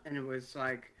pasta, and it was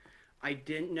like, I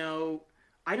don't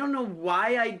know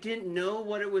why I didn't know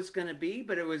what it was gonna be,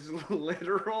 but it was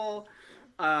literal.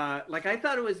 Like I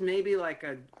thought it was maybe like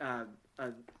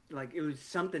like it was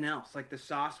something else. Like the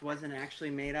sauce wasn't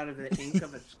actually made out of the ink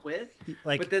of a squid.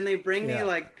 But then they bring me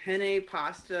like penne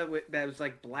pasta that was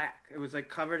like black. It was like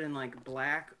covered in like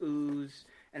black ooze,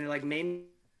 and it like made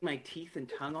my teeth and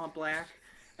tongue all black.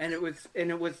 And it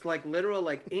was like literal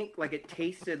like ink, like it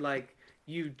tasted like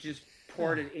you just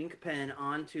poured an ink pen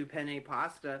onto penne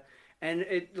pasta. And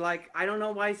it like I don't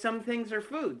know why some things are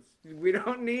foods. We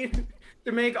don't need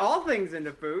to make all things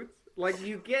into foods. Like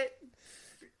you get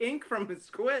ink from a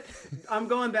squid. I'm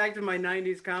going back to my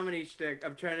 90s comedy shtick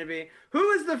of trying to be who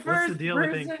is the first the deal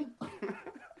with ink? person?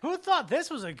 Who thought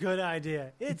this was a good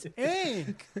idea? It's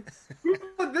ink. Who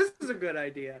thought this is a good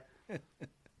idea?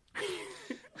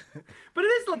 But it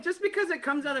is like just because it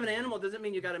comes out of an animal doesn't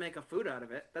mean you got to make a food out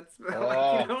of it. That's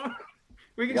like, you know,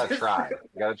 we You can gotta try.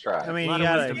 You gotta try. I mean, lot you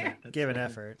of gotta wisdom. give an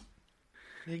effort.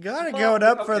 You gotta go it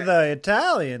up for okay. the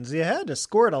Italians. You had to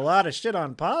squirt a lot of shit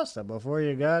on pasta before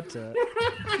you got to.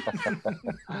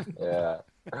 Yeah.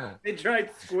 They tried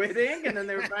squid ink, and then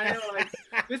they were finally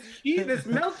like, this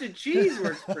melted cheese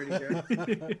works pretty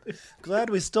good. Glad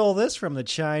we stole this from the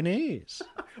Chinese.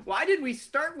 Why did we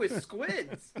start with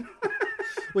squids?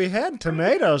 We had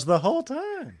tomatoes the whole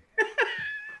time.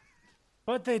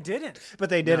 But they didn't. But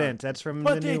they didn't. That's from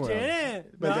But the they New World.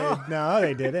 didn't. But no,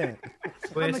 they didn't.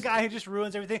 I'm the guy who just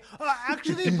ruins everything. Oh,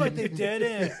 actually, but they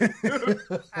didn't.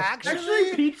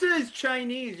 Actually, pizza is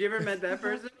Chinese. You ever met that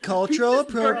person? Cultural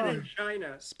Pizza started appropriation. in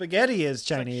China. Spaghetti is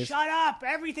Chinese. Shut up!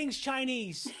 Everything's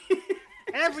Chinese.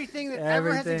 Everything that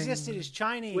ever has Everything. existed is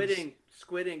Chinese.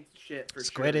 Squid ink shit for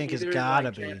Squid sure. ink has Either gotta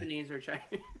like be. Japanese or Chinese.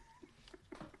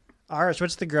 Aris,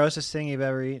 what's the grossest thing you've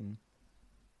ever eaten?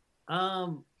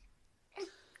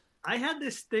 I had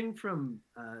this thing from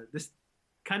this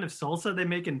kind of salsa they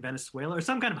make in Venezuela, or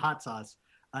some kind of hot sauce,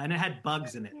 and it had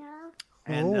bugs in it,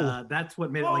 and that's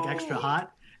what made it like extra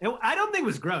hot. I don't think it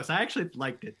was gross. I actually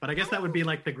liked it, but I guess that would be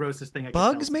like the grossest thing I could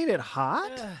Bugs tell. made it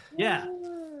hot? Yeah.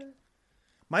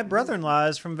 My brother-in-law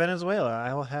is from Venezuela.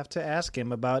 I will have to ask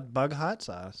him about bug hot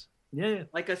sauce. Yeah.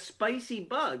 Like a spicy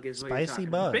bug is what Spicy you're talking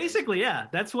bug. about. Basically, yeah.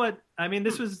 That's what I mean.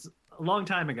 This was a long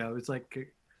time ago. It was like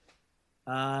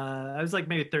I was like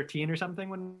maybe 13 or something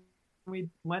when we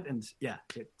went, and yeah,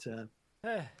 it.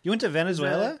 You went to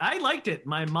Venezuela? I liked it.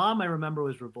 My mom, I remember,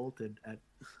 was revolted at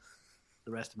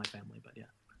the rest of my family, but yeah.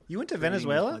 You went to For eating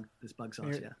Venezuela? This bug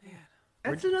sauce, yeah.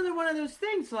 That's another one of those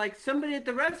things. Like somebody at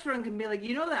the restaurant can be like,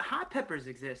 you know that hot peppers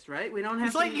exist, right? We don't have.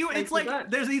 It's like use it's spicy like bugs.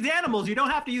 there's these animals. You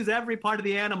don't have to use every part of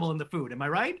the animal in the food. Am I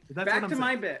right? That's Back what I'm to saying.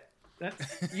 my bit.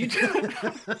 That's You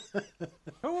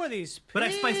Who are these people? But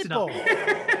I spiced it up.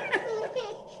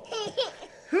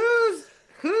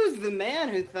 Who's the man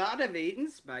who thought of eating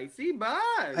spicy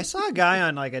bugs? I saw a guy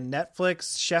on like a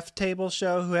Netflix chef table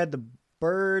show who had the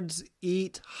birds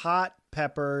eat hot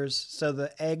peppers so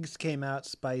the eggs came out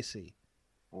spicy.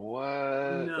 What?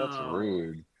 That's No.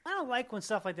 rude. I don't like when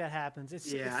stuff like that happens.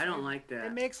 I don't like that.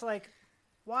 It makes like,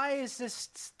 why is this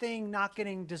thing not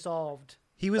getting dissolved?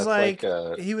 He was That's like,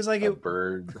 a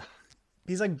bird.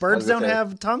 He's like, birds gonna don't say-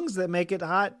 have tongues that make it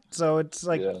hot, so it's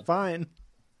like Yeah. fine.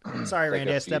 Sorry, Like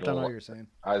Randy, a I stepped on fetal- what you were saying.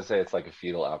 I would say it's like a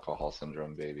fetal alcohol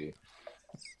syndrome, baby.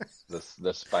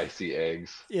 The spicy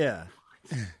eggs. Yeah,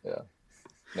 Yeah.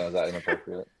 No, is that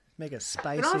inappropriate? make it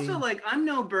spicy. But also, like, I'm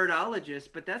no birdologist,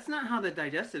 but that's not how the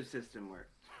digestive system works.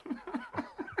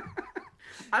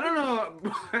 I don't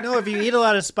know. No, if you eat a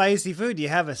lot of spicy food, you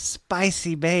have a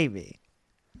spicy baby.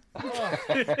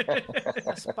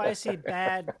 A spicy,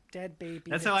 bad, dead baby.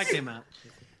 That's how I came out.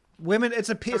 Women, it's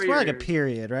Cover more like a your ears.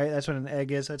 period, right? That's what an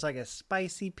egg is. So it's like a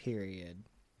spicy period.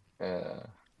 Yeah.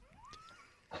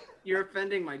 You're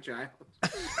offending my child.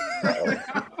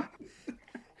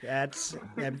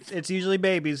 It's usually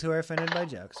babies who are offended by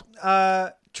jokes.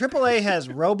 AAA has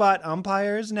robot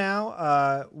umpires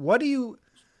now. What do you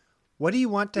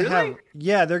want to have? Really?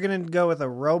 Yeah, they're gonna go with a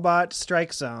robot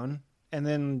strike zone, and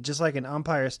then just like an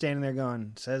umpire standing there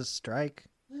going, "Says strike."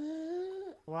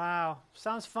 Wow,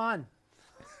 sounds fun.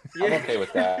 I'm okay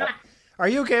with that. Are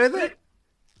you okay with it?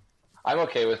 I'm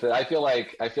okay with it. I feel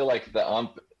like the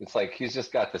ump. It's like he's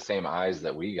just got the same eyes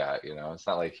that we got. You know, it's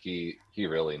not like he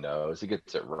really knows. He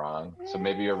gets it wrong. So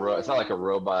maybe it's not like a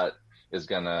robot is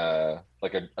gonna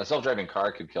like a self-driving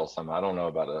car could kill someone. I don't know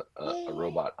about a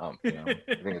robot ump. You know,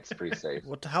 I think it's pretty safe.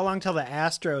 How long till the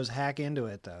Astros hack into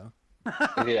it though?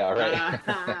 Yeah, right.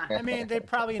 I mean, they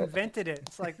probably invented it.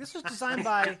 It's like this was designed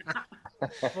by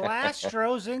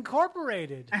Blastros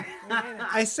Incorporated.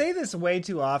 I say this way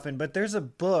too often, but there's a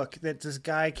book that this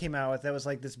guy came out with that was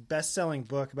like this best-selling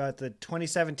book about the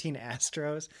 2017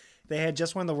 Astros. They had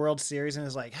just won the World Series, and it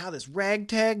was like how this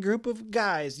ragtag group of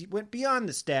guys went beyond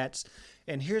the stats,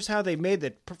 and here's how they made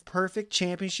the perfect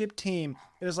championship team.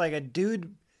 It was like a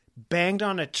dude banged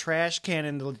on a trash can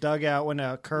in the dugout when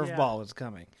a curveball was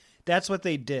coming. That's what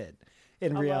they did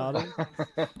in reality.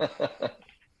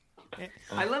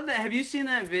 I love that. Have you seen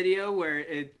that video where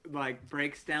it like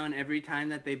breaks down every time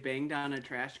that they banged on a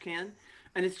trash can?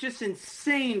 And it's just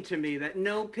insane to me that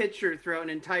no pitcher throughout an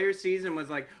entire season was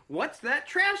like, "What's that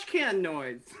trash can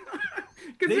noise?"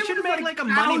 'Cause They it should was, make like a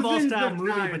Moneyball thousands style of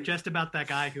movie, but times. just about that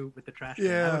guy who with the trash can.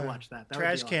 I would watch that. That would be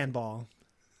Trash awesome. can ball.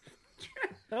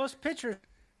 Those pitchers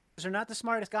are not the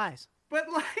smartest guys. But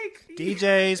like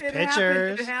DJs, it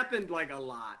pitchers. it happened like a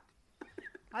lot.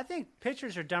 I think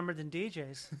pitchers are dumber than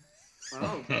DJs.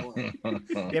 Oh boy.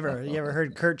 You ever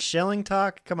heard Kurt Schilling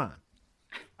talk? Come on.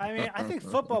 I mean, I think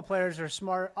football players are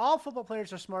smart. All football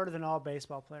players are smarter than all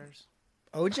baseball players.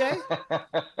 OJ?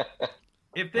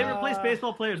 If they replace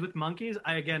baseball players with monkeys,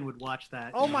 I again would watch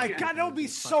that. Oh my god, that would be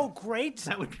so great.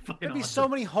 That would be fucking There'd be awesome. so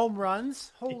many home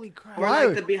runs. Holy crap. Or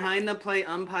like the behind the plate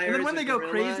umpires. And then when are they go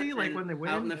gorilla crazy, like and when they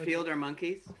win, out in the field are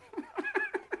monkeys.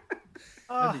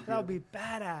 Oh, that would be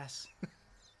badass.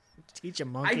 Teach a I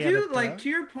monkey. do how to like throw. to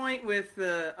your point with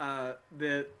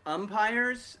the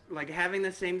umpires like having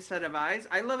the same set of eyes.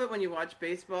 I love it when you watch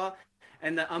baseball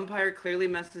and the umpire clearly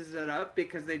messes it up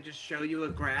because they just show you a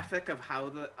graphic of how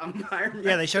the umpire.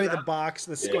 Yeah, they show you messed the up. box,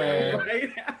 the square. Right?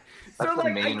 That's So the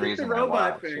like main I get reason the I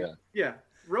robot watch, thing. yeah. Yeah,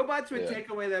 robots would Yeah. take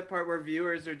away that part where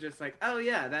viewers are just like, oh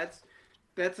yeah,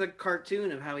 that's a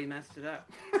cartoon of how he messed it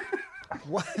up.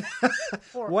 What?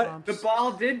 The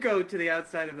ball did go to the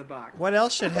outside of the box. What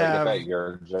else should Like have? if at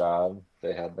your job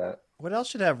they had that. What else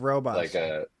should have robots?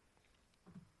 Like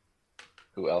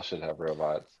who else should have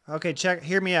robots? Okay,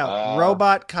 hear me out.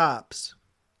 Robot cops.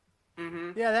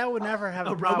 Yeah, that would never have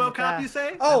a problem with RoboCop, that. you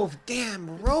say? Oh,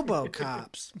 damn,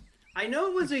 RoboCops. I know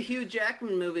it was a Hugh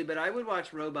Jackman movie, but I would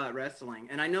watch robot wrestling,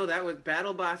 and I know that was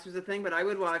Battle Boss was a thing, but I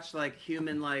would watch like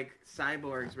human like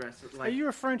cyborgs wrestle. Are Like you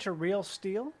referring to Real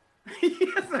Steel?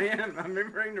 yes, I am. I'm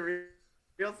referring to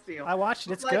Real Steel. I watched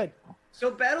it. It's Like, good. So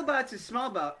BattleBots is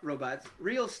small robots.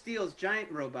 Real Steel's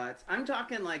giant robots. I'm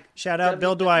talking like Shout out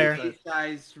Bill Dwyer.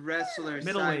 Size wrestlers,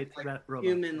 Middleweight size, robots.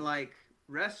 human like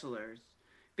wrestlers.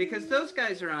 Because those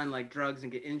guys are on like drugs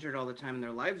and get injured all the time and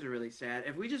their lives are really sad.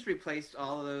 If we just replaced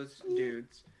all of those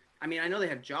dudes, I mean I know they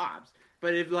have jobs,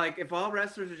 but if all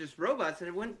wrestlers are just robots, then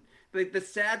it wouldn't like the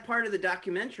sad part of the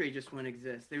documentary just wouldn't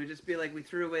exist. They would just be like we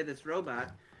threw away this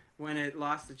robot when it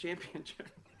lost the championship.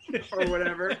 Or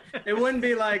whatever. It wouldn't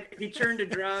be like he turned to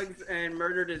drugs and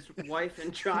murdered his wife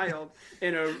and child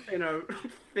in a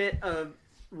fit of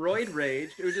roid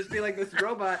rage. It would just be like this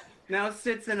robot now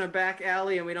sits in a back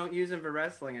alley and we don't use him for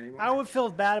wrestling anymore. I would feel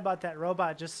bad about that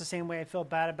robot just the same way I feel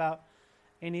bad about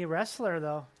any wrestler,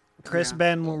 though. Chris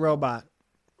Ben robot.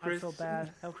 I feel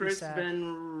bad. That would be Chris sad.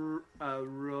 Ben,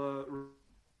 you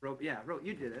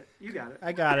did it. You got it.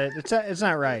 I got it. It's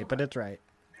not right, but it's right.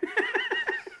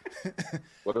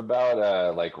 What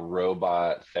about like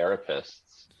robot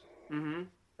therapists? Mm-hmm.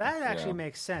 That actually Yeah.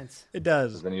 makes sense. It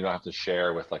does. 'Cause then you don't have to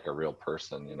share with like a real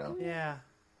person, you know? Yeah.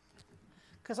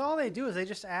 Because all they do is they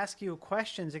just ask you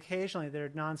questions occasionally that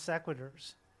are non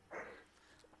sequiturs.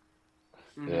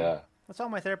 Yeah. That's all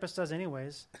my therapist does,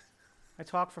 anyways. I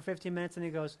talk for 15 minutes and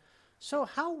he goes, "So,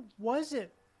 how was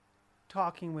it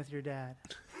talking with your dad?"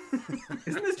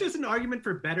 Isn't this just an argument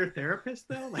for better therapists,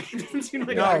 though? Like, it doesn't seem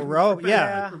like No, an argument for better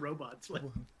yeah. for robots. Like,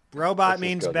 Robot Let's just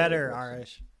means go to better, the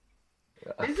Arish.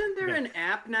 Isn't there an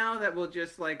app now that will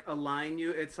just like align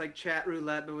you? It's like chat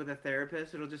roulette, but with a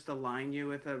therapist. It'll just align you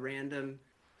with a random.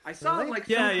 I saw Really? like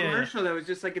Yeah, some yeah, yeah. commercial that was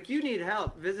just like, if you need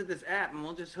help, visit this app and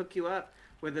we'll just hook you up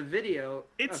with a video.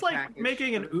 it's a like package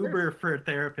making an for the Uber for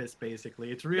therapists,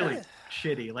 basically. It's really Yeah.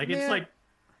 shitty. Like, Man. it's like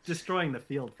destroying the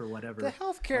field for whatever The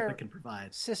help healthcare it can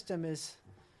provide. system it's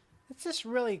just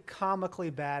really comically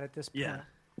bad at this point. Yeah.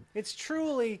 It's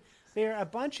truly, they're a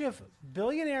bunch of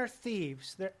billionaire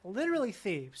thieves. They're literally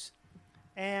thieves.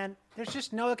 And there's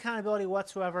just no accountability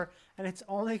whatsoever, and it's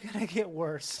only going to get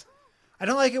worse. I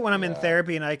don't like it when I'm in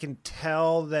therapy and I can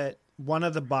tell that one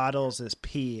of the bottles is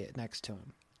pee next to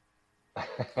him.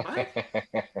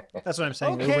 That's what I'm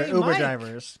saying. Okay, Uber Mike.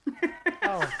 drivers.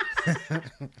 Oh,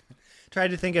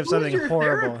 Tried to think of Who's something your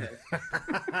horrible.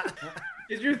 therapist?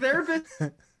 Is your therapist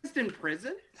in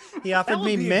prison? He that offered would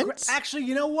me be mints. actually,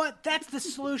 you know what? That's the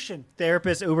solution.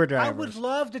 Therapist Uber I would drivers.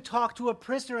 love to talk to a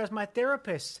prisoner as my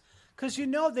therapist, because you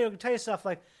know they'll tell you stuff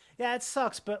like, "Yeah, it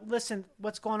sucks, but listen,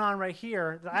 what's going on right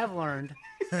here that I've learned."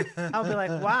 I'll be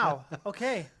like, "Wow,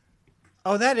 okay."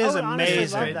 Oh, that is I would honestly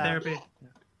amazing. love Great that. therapy.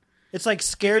 It's like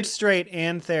Scared Straight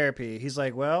and therapy. He's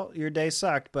like, well, your day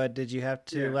sucked, but did you have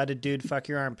to let a dude fuck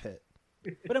your armpit?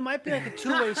 But it might be like a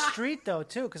two-way street though,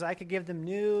 too, because I could give them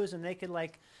news and they could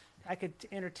I could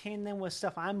entertain them with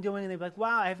stuff I'm doing, and they'd be like,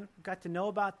 "Wow, I haven't got to know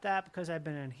about that because I've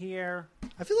been in here."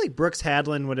 I feel like Brooks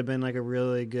Hadlin would have been like a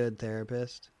really good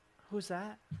therapist. Who's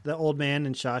that? The old man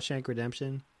in Shawshank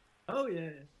Redemption. Oh, yeah.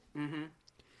 Mm-hmm.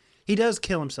 He does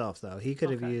kill himself, though. He could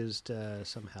have Okay. used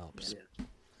some helps.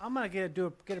 I'm gonna get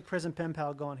a prison pen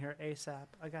pal going here ASAP.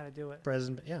 I gotta do it.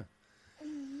 President, yeah.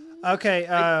 Okay,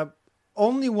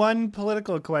 only one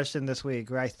political question this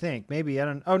week, I think. Maybe, I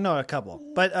don't... Oh, no, a couple.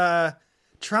 But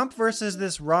Trump versus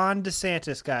this Ron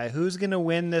DeSantis guy. Who's going to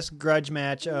win this grudge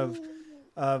match of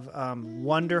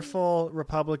wonderful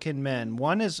Republican men?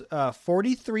 One is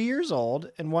 43 years old,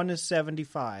 and one is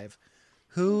 75.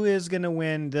 Who is going to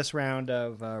win this round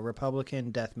of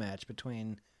Republican death match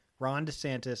between Ron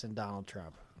DeSantis and Donald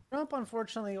Trump? Trump,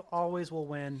 unfortunately, always will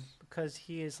win because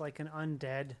he is like an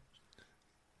undead.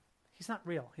 He's not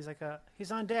real. He's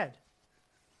undead.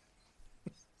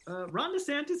 Ron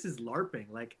DeSantis is LARPing,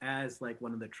 like as like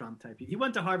one of the Trump type. He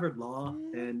went to Harvard Law,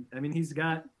 and I mean he's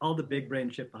got all the big brain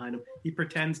shit behind him. He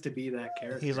pretends to be that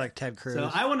character. He's like Ted Cruz. So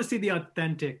I want to see the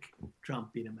authentic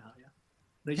Trump beat him out. Yeah,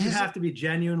 like you have to be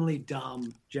genuinely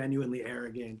dumb, genuinely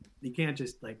arrogant. You can't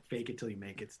just like fake it till you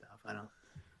make it stuff. I don't.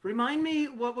 Remind me,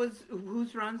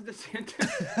 who's Ron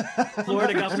DeSantis?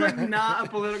 Florida governor. I'm like not a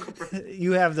political person.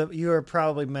 You are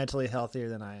probably mentally healthier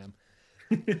than I am.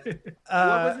 What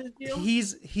was his deal?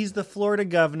 He's the Florida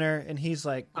governor, and he's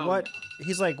like, what?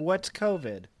 He's like, what's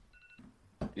COVID?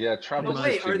 Yeah, Trump is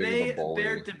Wait, just too are big of a bully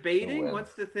they're to debating? win.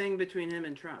 What's the thing between him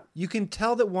and Trump? You can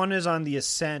tell that one is on the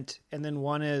ascent, and then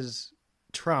one is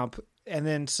Trump, and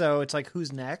then so it's like,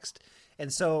 who's next?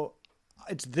 And so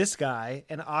it's this guy,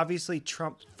 and obviously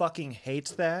Trump fucking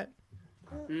hates that.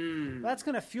 That's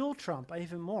going to fuel Trump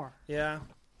even more. Yeah.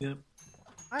 Yep.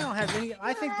 I don't have any.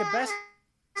 I think the best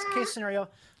case scenario,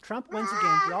 Trump wins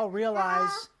again. We all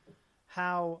realize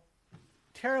how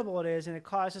terrible it is, and it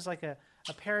causes like a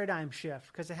paradigm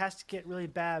shift because it has to get really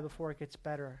bad before it gets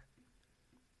better.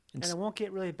 And it won't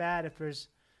get really bad if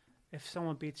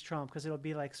someone beats Trump because it'll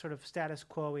be like sort of status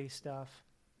quo-y stuff.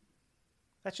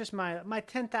 That's just my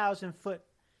 10,000-foot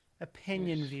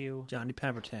opinion view. Johnny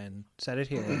Pemberton said it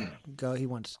here. He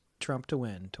wants Trump to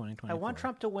win 2024. I want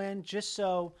Trump to win just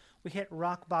so we hit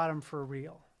rock bottom for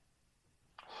real.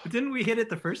 But didn't we hit it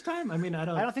the first time? I mean, I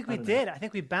don't think we did. I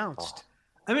think we bounced.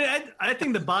 I mean, I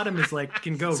think the bottom is like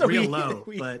can go So real low,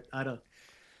 but I don't.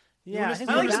 Yeah, I think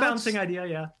I we like the bounced. bouncing idea.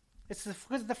 Yeah, It's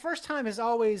because the first time is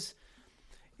always.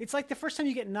 It's like the first time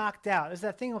you get knocked out. There's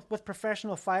that thing with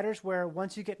professional fighters where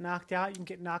once you get knocked out, you can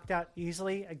get knocked out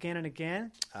easily again and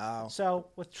again. Oh. So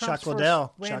with Trump's Chuck first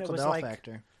Liddell. win, Chuck it was Liddell like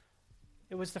factor.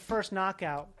 it was the first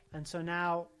knockout, and so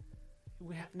now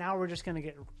we're just going to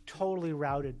get totally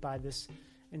routed by this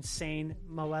insane,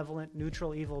 malevolent,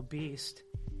 neutral, evil beast,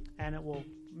 and it will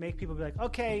make people be like,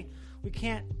 okay, we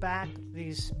can't back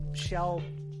these shell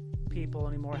people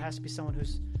anymore. It has to be someone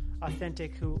who's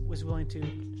authentic, who was willing to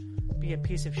be a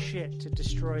piece of shit to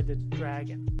destroy the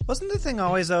dragon. Wasn't the thing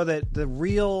always, though, that the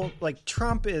real, like,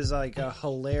 Trump is like a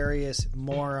hilarious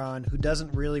moron who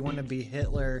doesn't really want to be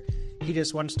Hitler. He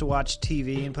just wants to watch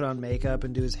TV and put on makeup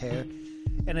and do his hair.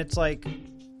 And it's like,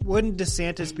 wouldn't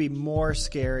DeSantis be more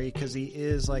scary because he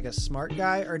is like a smart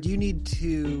guy? Or do you need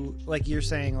to, like you're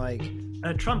saying, like...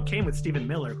 Trump came with Stephen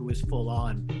Miller, who was full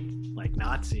on like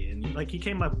Nazi, and like he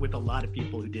came up with a lot of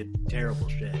people who did terrible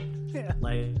shit. Yeah.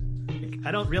 Like I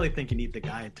don't really think you need the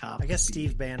guy at top. I guess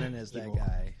Steve Bannon is that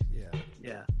guy. Yeah.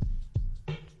 Yeah.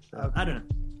 So, I don't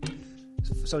know.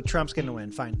 So Trump's going to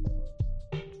win. Fine.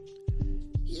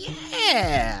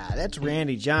 Yeah, that's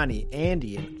Randy, Johnny,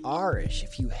 Andy, and Arish.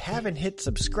 If you haven't hit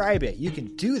subscribe yet, you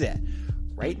can do that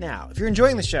right now. If you're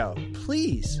enjoying the show,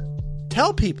 please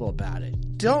tell people about it.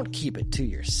 Don't keep it to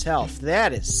yourself.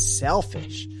 That is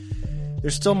selfish.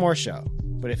 There's still more show,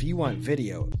 but if you want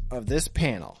video of this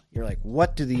panel, you're like,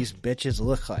 what do these bitches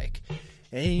look like?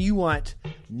 And you want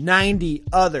 90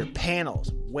 other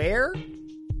panels. Where?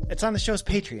 It's on the show's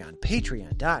Patreon.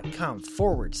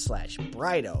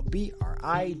 Patreon.com/Brido.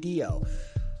 BRIDO.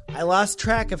 I lost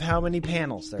track of how many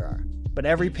panels there are, but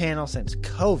every panel since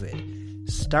COVID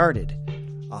started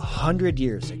 100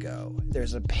 years ago.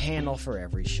 There's a panel for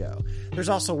every show. There's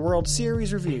also World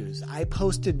Series reviews. I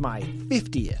posted my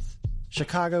 50th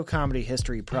Chicago Comedy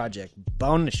History Project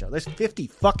bonus show. There's 50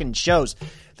 fucking shows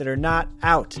that are not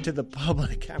out to the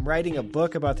public. I'm writing a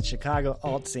book about the Chicago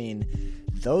alt scene.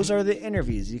 Those are the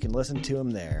interviews. You can listen to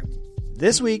them there.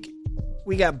 This week,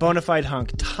 we got bonafide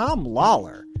hunk Tom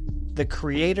Lawler, the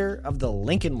creator of the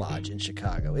Lincoln Lodge in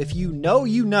Chicago. If you know,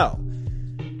 you know.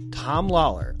 Tom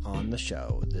Lawler on the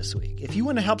show this week. If you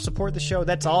want to help support the show,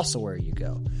 that's also where you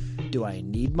go. Do I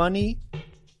need money?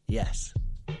 Yes.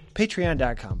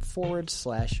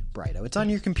 Patreon.com/Brido. It's on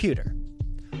your computer.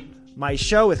 My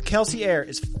show with Kelsey Air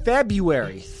is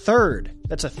February 3rd.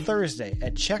 That's a Thursday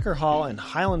at Checker Hall in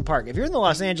Highland Park. If you're in the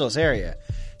Los Angeles area,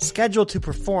 scheduled to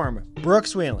perform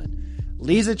Brooks Wheelan,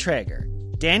 Lisa Traeger,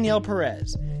 Danielle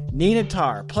Perez, Nina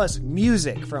Tarr, plus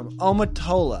music from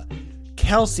Omatola,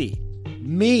 Kelsey,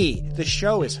 me. The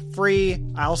show is free.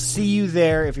 I'll see you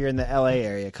there if you're in the LA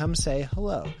area. Come say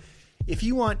hello. If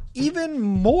you want even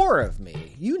more of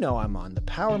me, you know I'm on the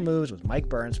Power Moves with Mike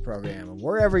Burns program, and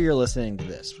wherever you're listening to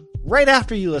this. Right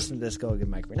after you listen to this, go get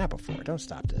Mike Burns. Not before. Don't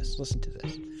stop this. Listen to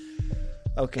this.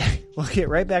 Okay, we'll get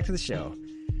right back to the show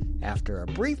after a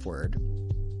brief word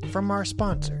from our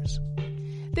sponsors.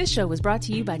 This show was brought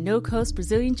to you by No Coast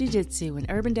Brazilian Jiu-Jitsu in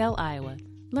Urbandale, Iowa.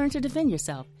 Learn to defend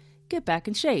yourself. Get back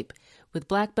in shape. With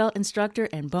black belt instructor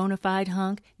and bona fide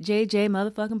hunk, JJ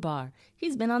motherfucking Barr.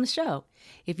 He's been on the show.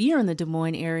 If you're in the Des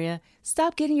Moines area,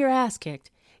 stop getting your ass kicked.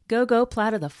 Go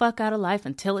platter the fuck out of life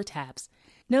until it taps.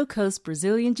 No Coast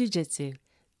Brazilian Jiu-Jitsu.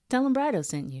 Tell them Brido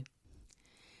sent you.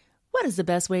 What is the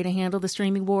best way to handle the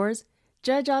streaming wars?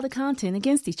 Judge all the content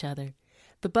against each other.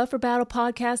 The Buffer Battle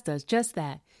podcast does just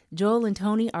that. Joel and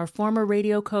Tony are former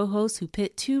radio co-hosts who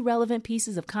pit two relevant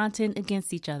pieces of content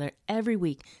against each other every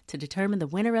week to determine the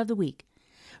winner of the week.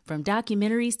 From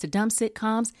documentaries to dumb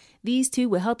sitcoms, these two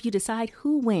will help you decide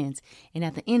who wins. And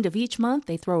at the end of each month,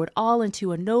 they throw it all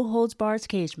into a no-holds-barred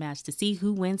cage match to see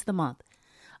who wins the month.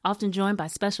 Often joined by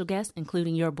special guests,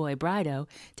 including your boy Brido,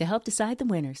 to help decide the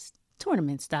winners,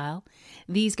 tournament style.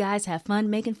 These guys have fun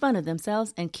making fun of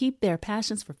themselves and keep their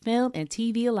passions for film and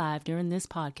TV alive during this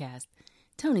podcast.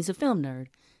 Tony's a film nerd.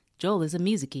 Joel is a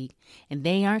music geek, and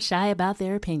they aren't shy about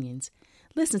their opinions.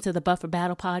 Listen to the Buffer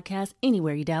Battle podcast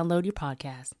anywhere you download your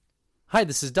podcast. Hi,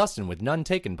 this is Dustin with None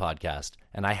Taken Podcast,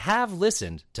 and I have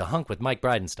listened to Hunk with Mike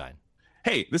Bridenstine.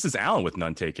 Hey, this is Alan with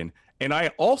None Taken, and I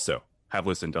also have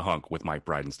listened to Hunk with Mike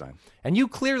Bridenstine. And you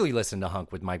clearly listen to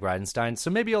Hunk with Mike Bridenstine, so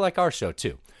maybe you'll like our show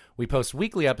too. We post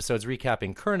weekly episodes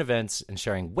recapping current events and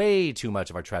sharing way too much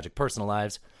of our tragic personal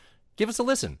lives. Give us a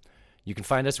listen. You can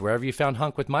find us wherever you found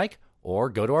Hunk with Mike, or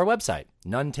go to our website,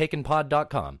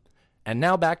 nonetakenpod.com. And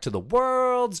now back to the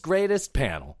world's greatest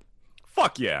panel.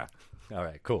 Fuck yeah. All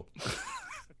right, cool.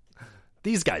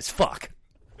 These guys fuck.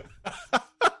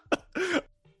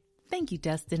 Thank you,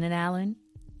 Dustin and Alan.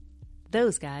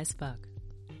 Those guys fuck.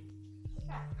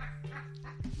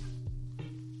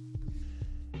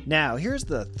 Now, here's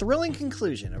the thrilling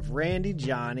conclusion of Randy,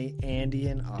 Johnny, Andy,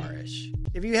 and Arish.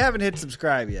 If you haven't hit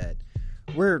subscribe yet,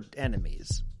 we're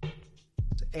enemies.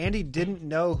 Andy didn't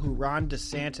know who Ron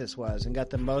DeSantis was and got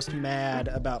the most mad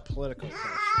about political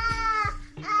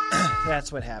questions.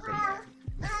 That's what happened there.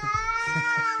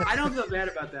 I don't feel bad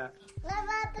about that.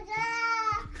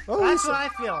 Oh, That's what I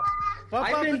feel.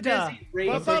 I've been busy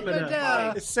raising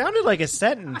It sounded like a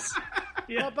sentence.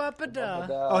 Ba-ba-ba-da.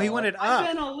 Oh, he wanted I've up.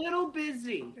 been a little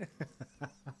busy.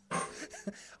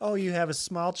 Oh, you have a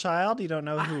small child? You don't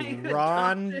know who I'm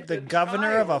Ron, adopted the a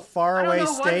governor child. of a faraway I don't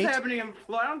know state? what's happening in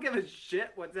Florida. I don't give a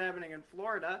shit what's happening in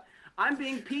Florida. I'm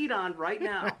being peed on right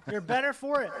now. You're better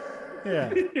for it.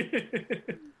 Yeah.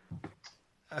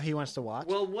 He wants to watch?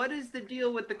 Well, what is the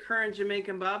deal with the current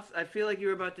Jamaican Bobs? I feel like you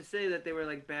were about to say that they were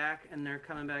like back and they're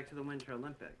coming back to the Winter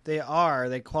Olympics. They are.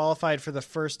 They qualified for the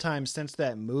first time since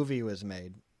that movie was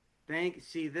made.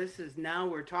 See, this is now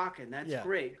we're talking. That's Yeah.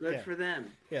 great. Good Yeah. for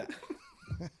them. Yeah.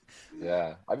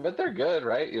 Yeah, I bet they're good,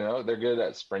 right? You know, they're good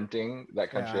at sprinting.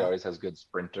 That country Yeah. always has good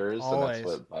sprinters, Always. and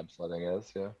that's what bobsledding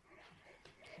is. Yeah.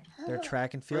 Their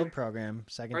track and field program,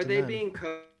 second Are to they none. being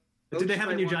coached? Did they have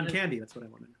a by new one John of- Candy? That's what I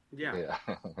wanted. Yeah.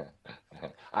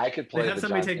 I could play. They have the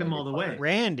somebody John take them Candy all the part. way.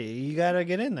 Randy, you got to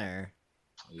get in there.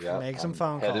 Yeah, Make some I'm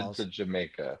phone headed calls. to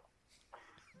Jamaica.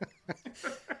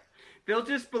 They'll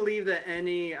just believe that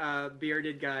any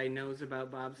bearded guy knows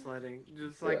about bobsledding.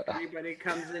 Just like Yeah. everybody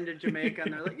comes into Jamaica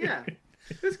and they're like, yeah,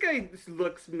 this guy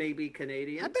looks maybe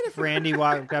Canadian. I bet if Randy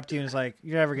walked up to you and was like,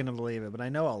 "You're never going to believe it, but I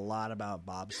know a lot about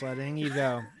bobsledding," you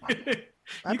go, I You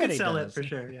bet could he sell does. it for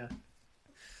sure, yeah.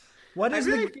 What is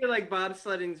I really the... feel like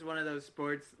bobsledding is one of those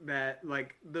sports that,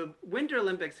 like, the Winter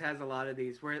Olympics has a lot of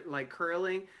these, where, like,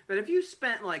 curling, that if you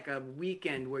spent, like, a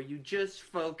weekend where you just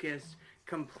focused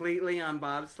completely on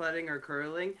bobsledding or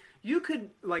curling, you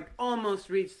could, like, almost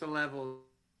reach the levels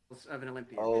of an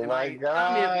Olympian. Oh Am my I-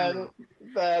 tell me if I'm wrong.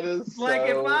 god, that is Like,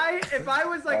 so if I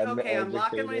was like, okay, I'm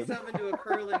locking uneducated. myself into a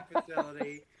curling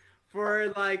facility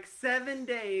for like 7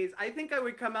 days, I think I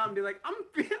would come out and be like,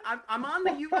 I'm on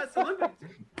the U.S. Olympic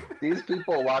team. These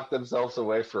people lock themselves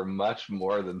away for much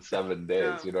more than 7 days.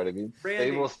 No. You know what I mean? Randy.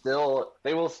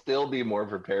 They will still be more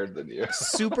prepared than you.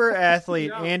 super athlete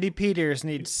No. Andy Peters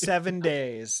needs 7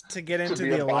 days to get to into be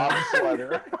the a Olympics?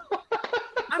 bobsledder.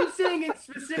 I'm saying it's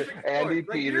specific. Andy sport. Like,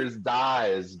 Peters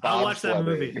dies. I'll watch that bobsledding.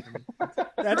 movie.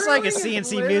 That's like a Curling is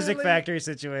CNC Music literally- Factory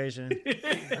situation.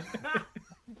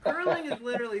 Curling is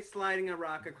literally sliding a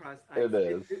rock across ice. It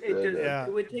is. Yeah.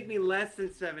 It would take me less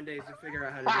than 7 days to figure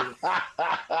out how to do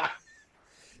this.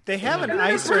 They have an And then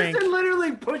ice the rink. person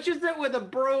literally pushes it with a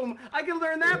broom. I can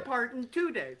learn that part in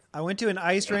 2 days. I went to an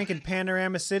ice rink in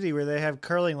Panorama City where they have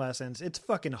curling lessons. It's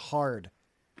fucking hard.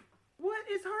 What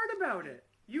is hard about it?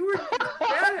 You were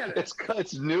bad at it.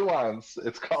 It's nuance.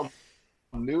 It's called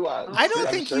nuance. I don't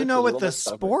I'm think sure you it's know a what little the bit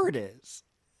tougher. sport is.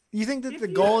 You think that If the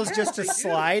you goal is have just to to do-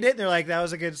 slide it? And they're like, that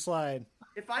was a good slide.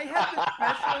 If I had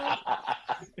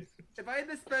the special, If I had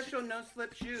the special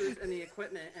no-slip shoes and the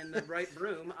equipment and the right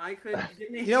broom, I could.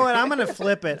 You know what? I'm gonna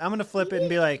flip it. I'm gonna flip it and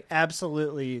be like,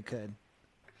 absolutely, you could.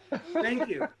 Thank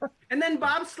you. And then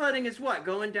bobsledding is what?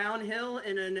 Going downhill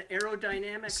in an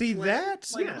aerodynamic. See, sled?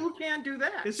 that's- like yeah. who can't do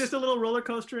that? It's just a little roller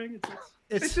coastering.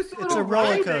 It's just a it's little a roller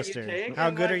ride that you coaster. take How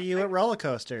and, good are like, you at roller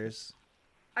coasters?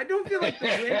 I don't feel like the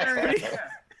winner.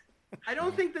 I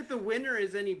don't think that the winner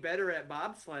is any better at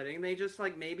bobsledding. They just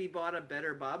like maybe bought a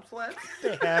better bobsled.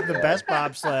 They have the best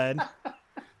bobsled.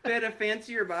 They had a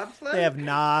fancier bobsled. They have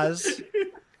Nas.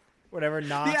 Whatever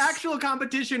Nas. The actual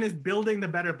competition is building the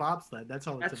better bobsled. That's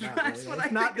all it's about. That's what It's I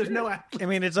not. think There's it no. is. I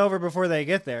mean, it's over before they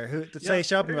get there. Who say Yeah.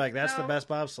 show up and be like, that's the No. best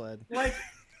bobsled.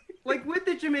 Like with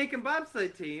the Jamaican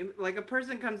bobsled team, like a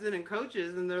person comes in and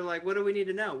coaches, and they're like, "What do we need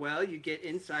to know?" Well, you get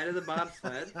inside of the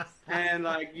bobsled, and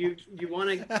like you want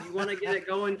to get it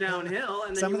going downhill,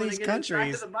 and then Some you of want these to get inside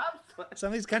countries, of the bobsled. some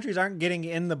of these countries aren't getting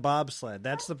in the bobsled.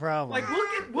 That's the problem. Like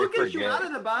we'll They get you forget. out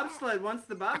of the bobsled once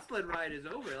the bobsled ride is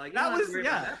over. Like you That don't have was- to worry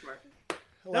yeah. about that part.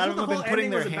 A lot That's of what them the have whole been putting ending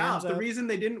their was hands about. The up. reason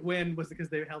they didn't win was because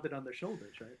they held it on their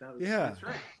shoulders, right? That was, Yeah. That's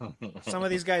right. Some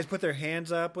of these guys put their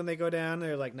hands up when they go down.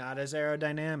 They're like not as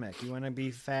aerodynamic. You want to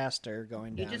be faster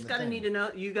going You down. just the gotta thing. need to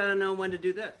know. You gotta know when to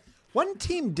do this. One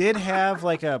team did have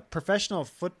like a professional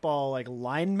football like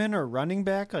lineman or running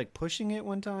back like pushing it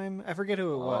one time. I forget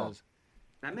who it was.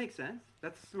 That makes sense.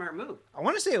 That's a smart move. I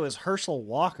want to say it was Herschel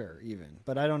Walker even,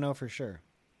 but I don't know for sure.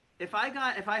 If I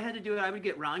had to do it, I would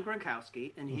get Ron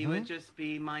Gronkowski, and he Mhm. would just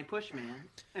be my push man,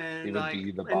 and He would like,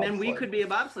 be the and then we bobsled. could be a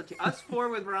bobsled team. Us four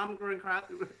with Ron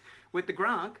Gronkowski, with the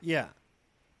Gronk, Yeah.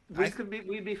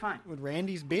 we'd be fine. With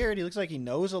Randy's beard, he looks like he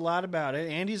knows a lot about it.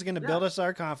 Andy's going to build us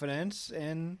our confidence,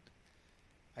 and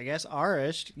I guess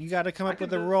Arish, you got to come up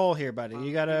with a role here, buddy.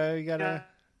 You gotta.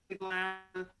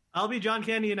 I'll be John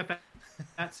Candy in a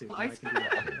fat suit. I can do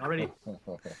that already.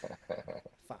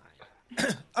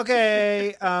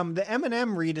 Okay, the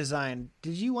M&M redesign.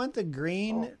 Did you want the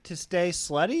green to stay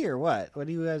slutty or what? What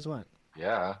do you guys want?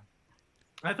 Yeah.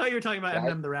 I thought you were talking about Yeah.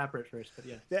 Eminem the rapper at first, but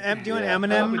yeah. Do you want Yeah.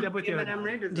 Eminem?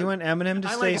 Eminem Do you want Eminem to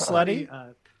I stay like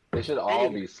slutty? They should all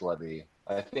be slutty.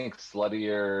 I think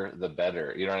sluttier the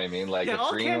better. You know what I mean? Like Yeah, if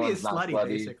all green candy one's is not slutty, slutty,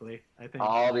 basically, I think.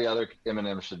 all the other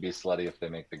M&Ms should be slutty if they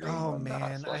make the green Oh one not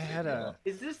man, I slutty, had you a. know?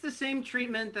 Is this the same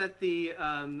treatment that the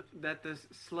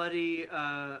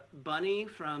slutty bunny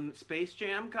from Space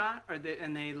Jam got, or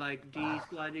they like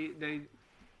de-slutty they?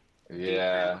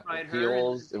 Yeah, de-sluttified her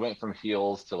heels. It went from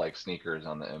heels to like sneakers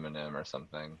on the M&M or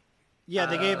something. Yeah,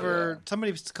 they gave Oh, her.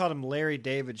 Somebody called him Larry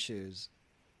David shoes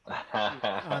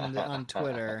on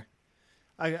Twitter.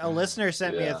 A listener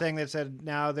sent me a Yeah. thing that said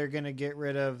now they're going to get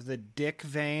rid of the dick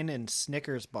vein in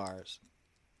Snickers bars.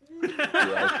 Yeah,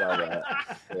 I saw that.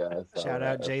 Yeah, I saw Shout that.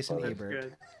 out That's Jason funny.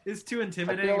 Ebert. It's too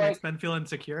intimidating. I feel It makes men feel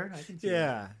insecure. I can see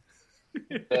Yeah.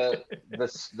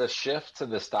 The shift to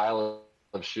the style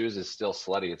of shoes is still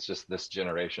slutty. It's just this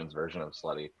generation's version of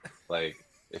slutty. Like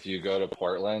if you go to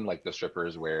Portland, like the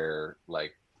strippers wear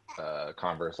like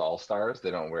Converse All Stars.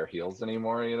 They don't wear heels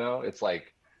anymore. You know, it's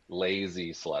like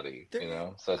lazy slutty. You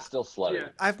know, so it's still slutty.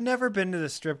 I've never been to the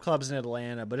strip clubs in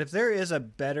Atlanta, but if there is a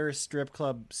better strip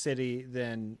club city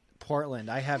than Portland,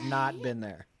 I have not been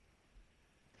there.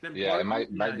 Yeah, it might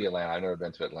be Atlanta. I've never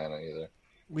been to Atlanta either.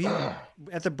 We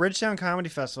at the Bridgetown Comedy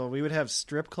Festival, we would have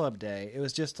strip club day. It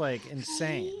was just like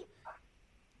insane.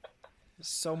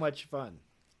 So much fun.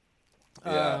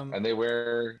 Yeah, and they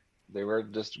wear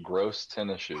just gross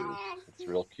tennis shoes. It's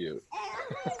real cute.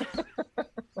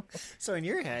 So in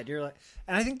your head, you're like,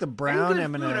 and I think the And brown good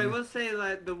food. I M&M. will say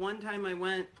that the one time I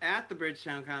went at the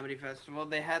Bridgetown Comedy Festival,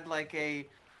 they had like a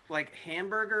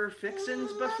hamburger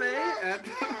fixins buffet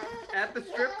at the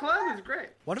strip club. It was great.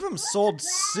 One of them sold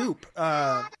soup.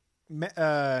 Garden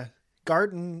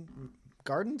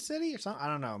City or something. I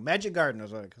don't know. Magic Garden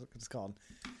is what it's called.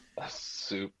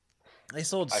 Soup. They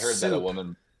sold. I heard soup. that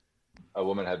a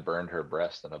woman had burned her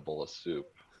breast in a bowl of soup.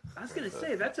 I was gonna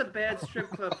say that's a bad strip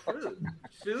club food.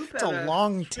 Soup. It's at a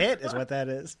long tit, is what that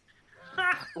is.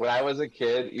 When I was a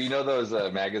kid, you know those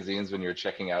magazines when you're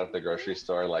checking out at the grocery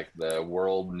store, like the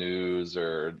World News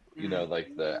or, you know,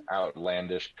 like the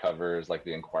outlandish covers, like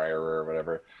the Inquirer or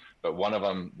whatever. But one of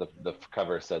them, the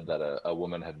cover said that a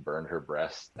woman had burned her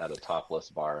breast at a topless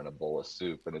bar in a bowl of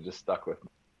soup, and it just stuck with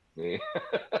me.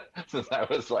 Since I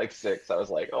was like 6, I was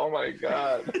like, oh my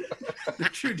God. The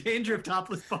true danger of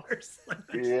topless bars.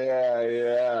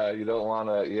 Yeah. You don't want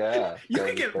to, yeah. You gotta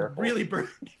can be get careful. really burned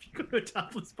if you go to a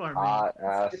topless bar. Man. Hot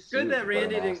ass It's good soup, that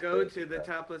Randy burn didn't ass go soup. to the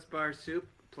topless bar soup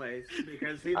place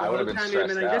because the I whole would've been time he'd been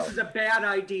stressed like, out. "This is a bad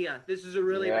idea. This is a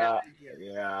really bad idea."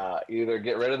 Yeah, either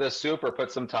get rid of this soup or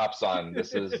put some tops on.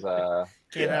 This is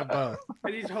Can't have both.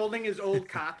 And he's holding his old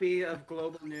copy of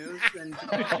Global News and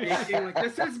shaking like,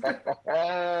 "This is good."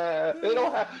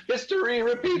 It'll have history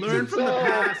repeats Learn from the itself.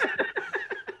 past.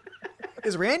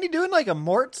 Is Randy doing like a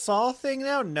Mort Saul thing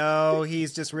now? No,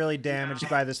 he's just really damaged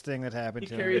by this thing that happened He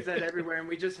to carries him. that everywhere, and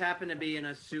we just happen to be in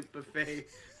a soup buffet.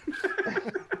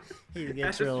 He At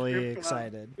gets a really strip club.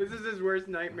 excited. This is his worst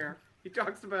nightmare. He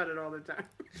talks about it all the time.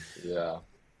 Yeah.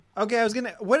 Okay,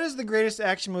 what is the greatest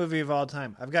action movie of all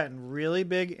time? I've gotten really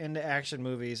big into action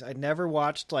movies. I never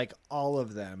watched like all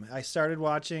of them. I started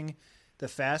watching the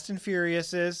Fast and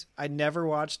Furiouses. I never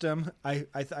watched them. I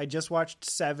just watched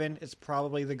 7. It's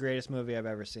probably the greatest movie I've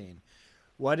ever seen.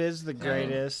 What is the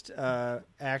greatest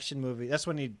action movie? That's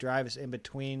when he drives in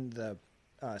between the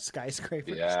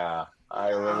skyscrapers. Yeah. I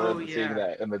remember seeing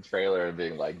that in the trailer and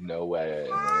being like, no way.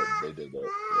 And then they did it.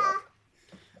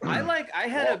 Yeah. I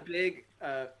had a big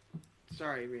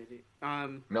sorry, Randy.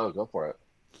 No, go for it.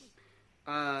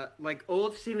 Like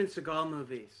old Steven Seagal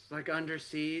movies, like Under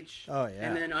Siege. Oh, yeah.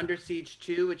 And then Under Siege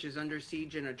 2, which is Under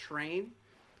Siege in a train.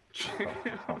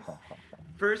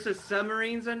 First a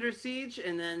submarine's under siege,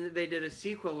 and then they did a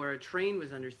sequel where a train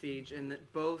was under siege, and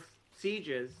both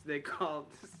sieges they called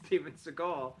Steven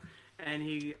Seagal, and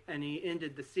he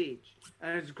ended the siege,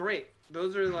 and it's great.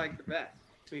 Those are like the best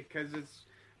because it's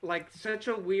like such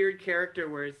a weird character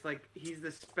where it's like he's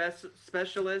the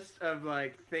specialist of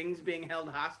like things being held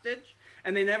hostage,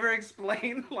 and they never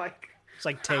explain like It's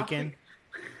like Taken.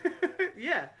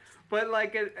 yeah, but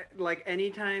like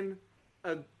anytime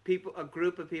a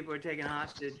group of people are taken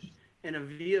hostage in a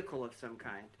vehicle of some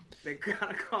kind, they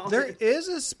gotta call There it. is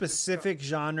a specific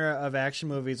genre of action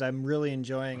movies I'm really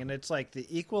enjoying, and it's like The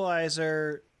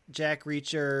Equalizer, Jack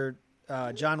Reacher,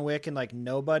 John Wick, and like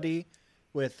Nobody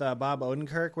with Bob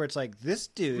Odenkirk, where it's like this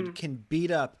dude can beat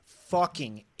up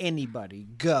fucking anybody.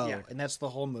 Go, Yeah. and that's the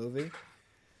whole movie.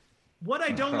 What I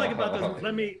don't like about those,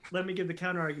 let me give the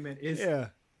counter argument, is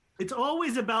it's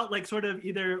always about like sort of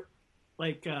either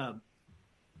like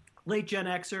late Gen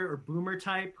Xer or boomer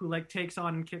type who like takes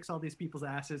on and kicks all these people's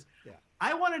asses. Yeah.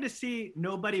 I wanted to see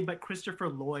nobody but Christopher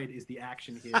Lloyd is the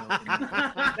action hero.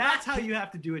 That's how you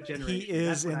have to do it, generation. He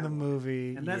is in the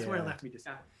movie, and that's where it yeah. left me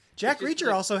decide. Jack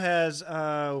Reacher also has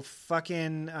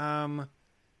fucking I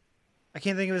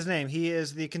can't think of his name. He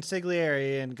is the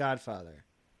consigliere in Godfather.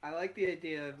 I like the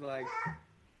idea of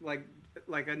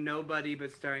like a nobody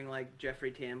but starring like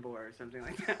Jeffrey Tambor or something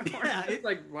like that. Yeah, it's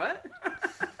like what?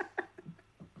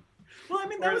 Well, I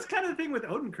mean, that was kind of the thing with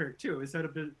Odenkirk, too. It was sort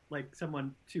of like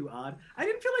someone too odd. I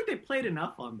didn't feel like they played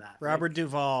enough on that. Robert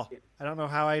Duvall. I don't know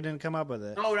how I didn't come up with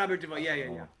it. Oh, Robert Duvall.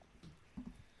 Yeah.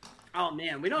 Oh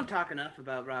man, we don't talk enough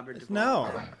about Robert Duvall.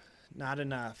 No, not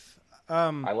enough. I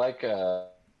like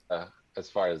as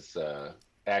far as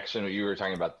action. You were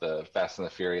talking about the Fast and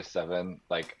the Furious 7.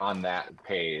 Like on that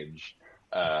page,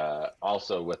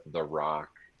 also with The Rock,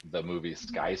 the movie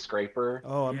Skyscraper.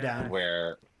 Oh, I'm down.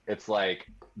 Where it's like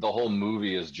the whole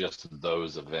movie is just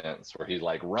those events where he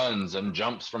like runs and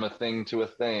jumps from a thing to a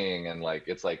thing, and like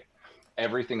it's like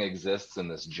everything exists in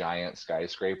this giant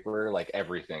skyscraper, like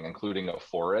everything, including a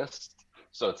forest.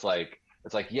 So it's like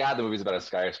yeah, the movie's about a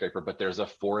skyscraper, but there's a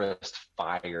forest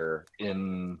fire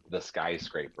in the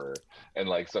skyscraper, and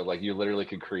like so like you literally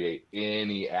can create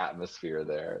any atmosphere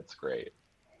there. It's great.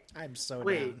 I'm so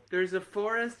Wait, there's a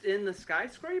forest in the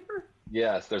skyscraper?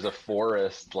 Yes, there's a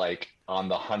forest like on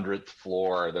the 100th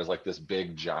floor. There's like this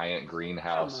big giant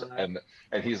greenhouse, and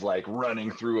he's like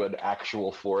running through an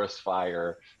actual forest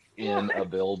fire in a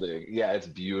building. Yeah, it's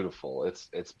beautiful.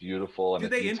 It's beautiful. And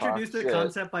Did if they you talk introduce the shit-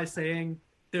 concept by saying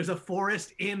there's a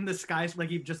forest in the skies, like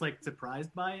you're just like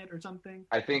surprised by it or something?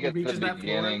 I think He at the reaches that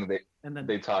beginning floor, and then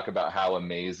they talk about how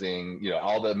amazing,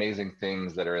 all the amazing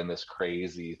things that are in this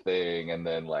crazy thing, and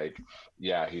then like,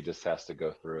 yeah, he just has to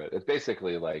go through it. It's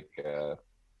basically like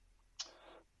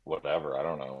whatever. I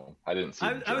don't know. I didn't see.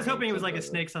 I was hoping it was like a Journey to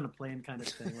snakes on a plane kind of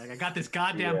thing. Like I got this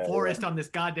goddamn Yeah, forest on this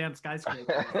goddamn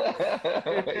skyscraper.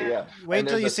 the- yeah. Wait And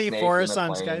till there's you a see snake in forests the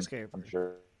on plane, skyscraper. I'm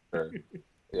sure.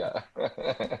 Yeah.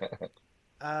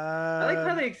 I like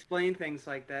how they explain things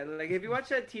like that. Like, have you watched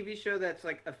that TV show that's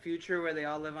like a future where they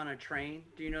all live on a train?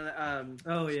 Do you know that?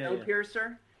 Oh, yeah, yeah.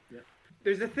 Snowpiercer? Yeah.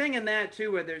 There's a thing in that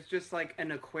too where there's just like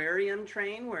an aquarium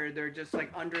train where they're just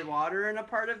like underwater in a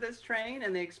part of this train,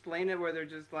 and they explain it where they're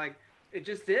just like, it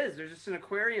just is. There's just an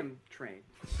aquarium train.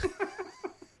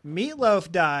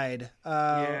 Meatloaf died.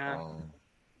 Yeah.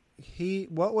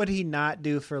 What would he not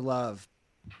do for love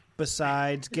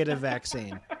besides get a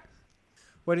vaccine?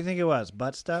 What do you think it was?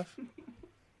 Butt stuff?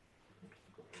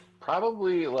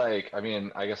 Probably like, I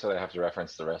mean, I guess I'd have to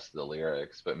reference the rest of the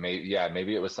lyrics, but maybe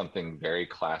it was something very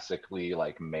classically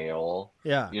like male.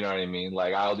 Yeah. You know what I mean?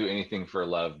 Like, I'll do anything for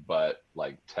love, but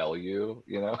like tell you,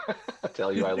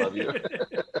 tell you I love you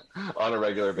on a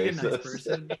regular He's a nice basis.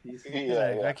 person.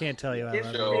 I can't tell you I love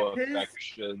you. Show If his-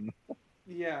 affection.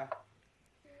 Yeah.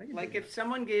 Like if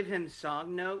someone gave him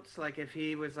song notes, like if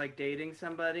he was like dating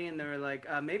somebody and they were like,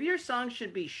 maybe your song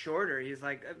should be shorter. He's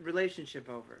like, relationship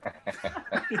over.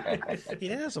 He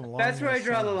has some long. That's where I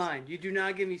draw the songs. line. You do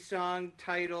not give me song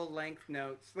title length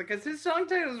notes. Because his song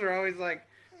titles are always like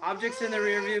objects in the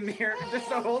rearview mirror. Just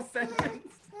a whole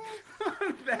sentence.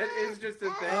 That is just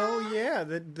a thing. Oh yeah,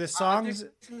 the songs.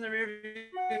 Objects in the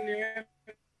rearview mirror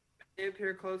they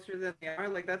appear closer than they are.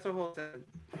 Like that's a whole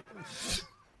sentence.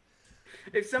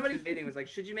 If somebody dating was like,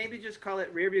 should you maybe just call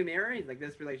it rearview mirror? He's like,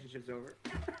 this relationship's over.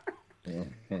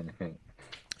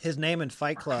 His name in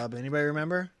Fight Club. Anybody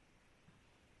remember?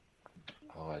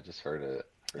 Oh, I just heard it.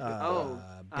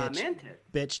 Man tit.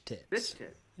 Bitch tits. Bitch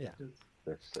tit. Yeah.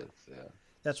 Bitch tits, yeah.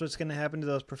 That's what's going to happen to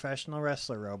those professional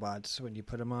wrestler robots when you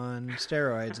put them on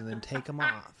steroids and then take them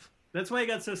off. That's why he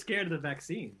got so scared of the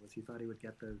vaccine. Was he thought he would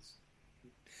get those?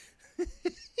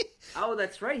 Oh,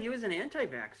 that's right. He was an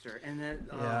anti-vaxxer, and then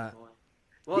Yeah. oh boy.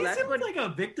 Well, He that's seems what like a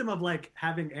victim of like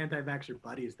having anti-vaxxer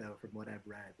buddies, though, from what I've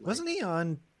read. Like, Wasn't he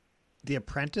on The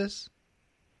Apprentice?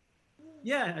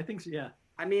 Yeah, I think so. Yeah.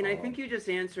 I mean, I think you just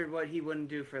answered what he wouldn't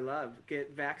do for love: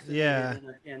 get vaccinated Yeah. in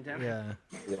a pandemic. Yeah.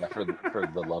 Yeah, for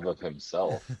the love of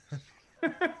himself.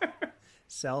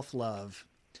 Self-love.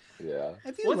 Yeah.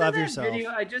 If you Wasn't love that yourself.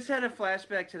 video? I just had a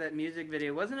flashback to that music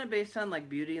video. Wasn't it based on like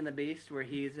Beauty and the Beast, where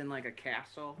he's in like a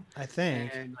castle? I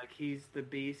think. And like he's the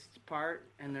Beast part,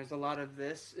 and there's a lot of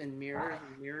this and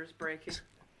mirrors breaking.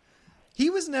 He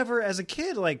was never, as a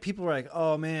kid, like, people were like,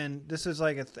 oh, man, this is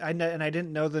like and I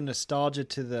didn't know the nostalgia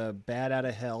to the Bat Out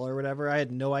of Hell or whatever. I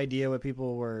had no idea what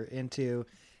people were into.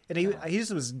 And he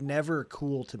just was never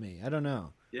cool to me. I don't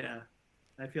know. Yeah.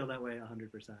 I feel that way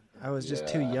 100%. I was just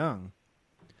too young.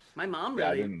 My mom Yeah,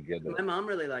 I really, didn't get it. my mom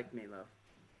really liked Meatloaf.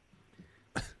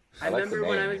 I like the remember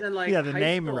when I name. was in like Yeah, the high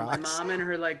name school, rocks. my mom and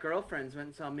her like girlfriends went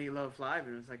and saw Meatloaf live,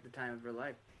 and it was like the time of her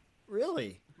life.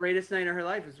 Really? Greatest night of her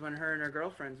life is when her and her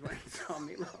girlfriends went and saw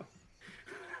Meatloaf.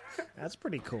 That's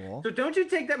pretty cool. So don't you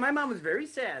take that? My mom was very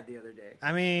sad the other day.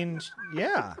 I mean,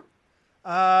 yeah.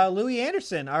 Louis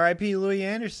Anderson, R.I.P. Louis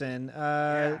Anderson.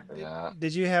 Yeah.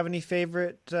 Did you have any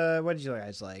favorite? What did you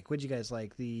guys like? What did you guys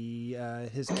like?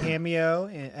 His cameo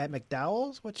at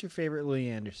McDowell's. What's your favorite Louis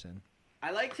Anderson? I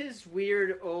liked his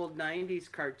weird old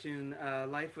 '90s cartoon,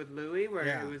 Life with Louie, where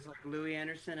Yeah. it was like Louis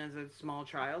Anderson as a small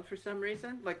child for some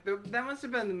reason. Like that must have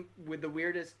been with the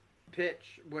weirdest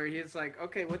pitch, where he's like,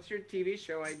 "Okay, what's your TV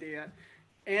show idea?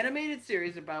 Animated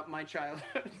series about my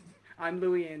childhood. I'm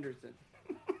Louis Anderson."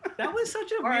 That was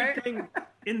such a weird thing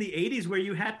in the 80s where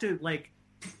you had to, like,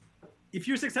 if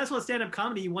you're successful at stand-up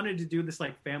comedy, you wanted to do this,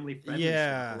 like, family-friendly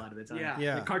Yeah. stuff a lot of the time.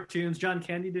 Yeah. The cartoons. John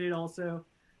Candy did it also.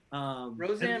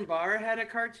 Roseanne Barr had a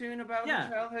cartoon about her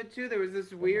childhood too. There was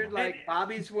this weird like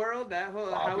Bobby's World, that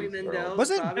whole Howie Mandel.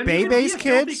 Wasn't I mean, Bebe's you could be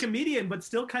a filthy Kids? comedian, but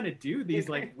still kind of do these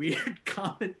like weird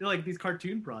comment, like these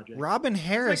cartoon projects. Robin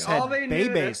Harris all had they knew,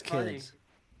 Bebe's that's funny. Kids.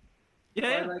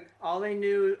 Yeah, Or, like all they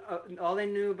knew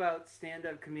about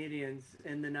stand-up comedians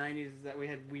in the '90s is that we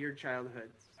had weird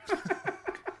childhoods,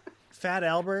 Fat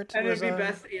Albert and was it'd be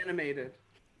on. best animated.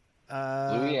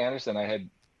 Louis Anderson, I had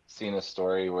seen a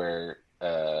story where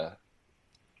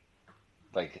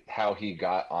like how he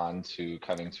got on to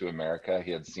Coming to America.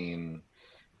 He had seen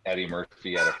Eddie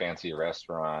Murphy at a fancy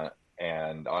restaurant,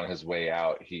 and on his way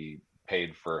out he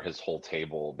paid for his whole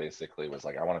table. Basically was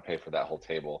like, I want to pay for that whole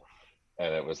table,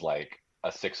 and it was like a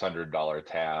 $600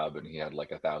 tab, and he had like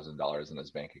 $1,000 in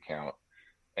his bank account,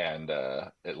 and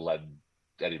it led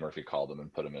Eddie Murphy called him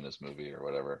and put him in his movie or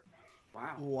whatever.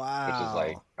 Wow. Which is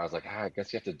like, I was like, I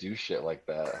guess you have to do shit like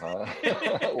that,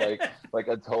 huh? like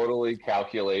a totally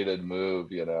calculated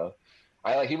move, you know?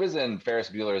 He was in Ferris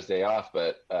Bueller's Day Off,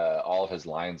 but all of his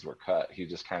lines were cut. He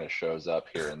just kind of shows up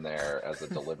here and there as a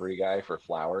delivery guy for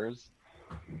flowers.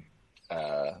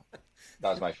 That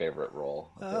was my favorite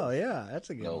role. Oh yeah, that's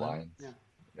a good No one. lines. Yeah.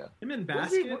 Yeah. Him in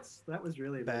Was he- Baskets. That was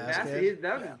really Basket.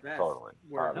 That was his best. Totally.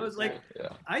 work. That was like, Yeah.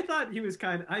 I thought he was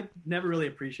I never really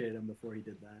appreciated him before he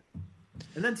did that.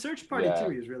 And then Search Party Yeah. too,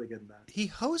 he was really good in that. He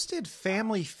hosted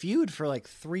Family Feud for like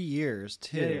 3 years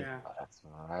too. Yeah. That's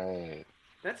right.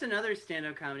 That's another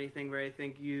stand-up comedy thing where I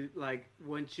think you like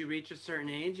once you reach a certain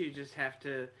age, you just have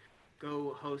to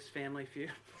go host Family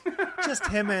Feud. Just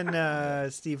him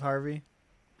and Steve Harvey.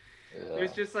 Yeah.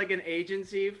 There's just like an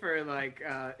agency for like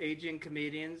aging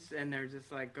comedians, and they're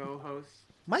just like go host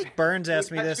Mike Burns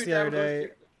asked me Touch this me the other down those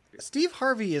day. Steve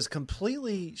Harvey is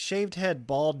completely shaved head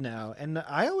bald now, and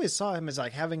I always saw him as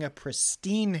like having a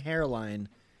pristine hairline.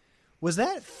 Was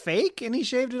that fake and he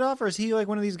shaved it off, or is he like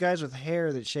one of these guys with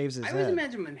hair that shaves his I head? always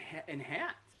imagine him in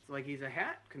hats. Like he's a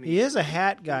hat comedian. He is a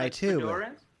hat guy Like too.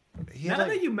 fedoras. But he Now had,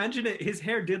 like, that you mention it, his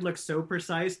hair did look so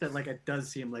precise that like it does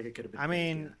seem like it could have been. I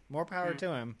mean, fake, more power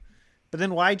to him. But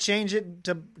then why change it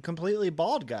to completely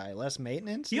bald guy? Less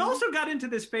maintenance? He also got into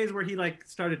this phase where he like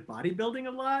started bodybuilding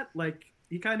a lot. Like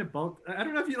he kind of bulked. I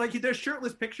don't know if you like. There's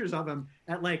shirtless pictures of him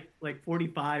at like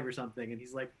 45 or something, and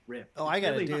he's like ripped. Oh, It's I got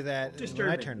to really do that when I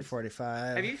disturbing. turned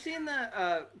 45. Have you seen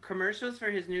the commercials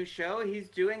for his new show? He's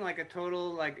doing like a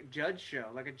total like judge show,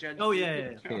 like a judge. Oh, yeah,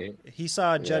 show. He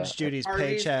saw Judge Yeah. Judy's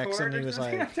Harvey's paychecks, Court and he or was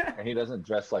something like, that. And he doesn't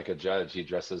dress like a judge. He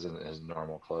dresses in his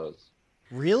normal clothes.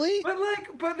 "Really?"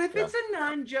 But if it's a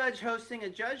non-judge hosting a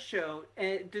judge show,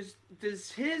 does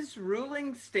his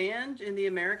ruling stand in the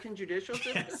American judicial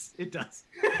system? Yes, it does.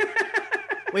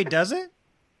 Wait, does it?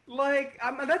 Like,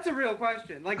 that's a real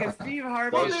question. Like, if Steve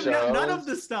Harvey, Well, Those then none shows- of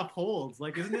the stuff holds.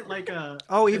 Like, isn't it like a?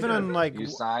 Oh, even like on like You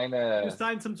sign a. you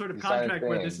sign some sort of you sign a contract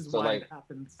where thing. this is So, why like, it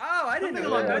happens. oh, I didn't Something know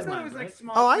along that. I those thought it lines, was like right?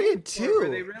 small. Oh, I claims did court Where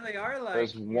too. they really are like.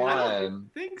 There's you know, I one.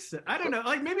 think so. I don't know.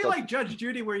 Like maybe like Judge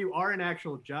Judy, where you are an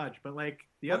actual judge, but like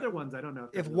the other ones, I don't know.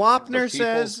 if that Wapner So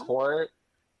says, People's Court.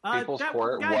 People's that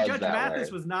Court guy, was Judge that Mathis,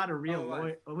 way. was not a real Oh, what?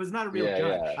 lawyer. Was not a real Yeah,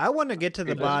 judge. yeah. "I want to get to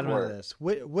the People's bottom of Court. this.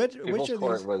 Which People's of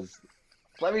Court these?" was.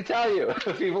 Let me tell you,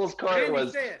 People's Court Randy,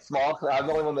 was say it. small. I'm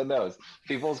the only one that knows.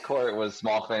 People's Court was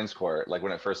small claims court. Like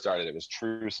when it first started, it was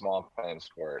true small claims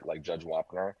court, like Judge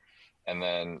Wapner. And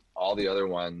then all the other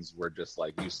ones were just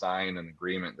like you sign an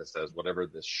agreement that says whatever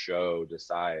this show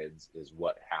decides is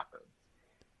what happened.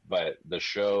 But the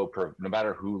show, no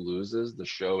matter who loses, the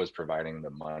show is providing the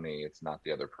money. It's not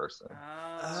the other person.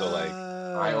 So like,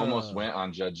 I almost went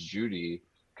on Judge Judy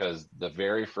because the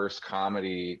very first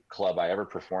comedy club I ever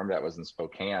performed at was in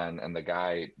Spokane, and the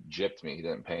guy gypped me. He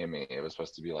didn't pay me. It was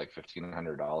supposed to be like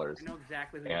 $1,500. I know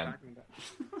exactly what you're And talking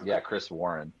about. yeah, Chris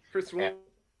Warren. Chris Warren.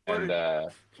 And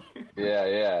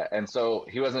yeah. And so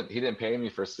he didn't pay me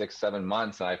for 6-7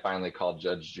 months, and I finally called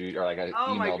Judge Judy, or like I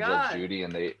Oh my emailed God. Judge Judy,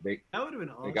 and they That would have been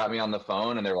awesome. they got me on the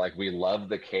phone, and they're like, we love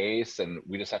the case, and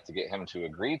we just have to get him to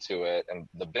agree to it. And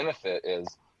the benefit is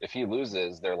if he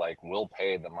loses, they're like, we'll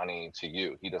pay the money to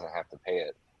you. He doesn't have to pay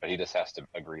it, but he just has to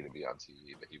agree to be on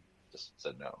TV. But he just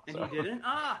said no. And so. he didn't?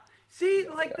 See,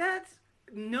 like that's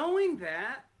knowing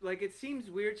that, like it seems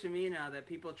weird to me now that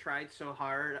people tried so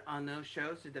hard on those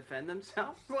shows to defend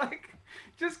themselves. Like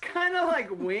just kind of like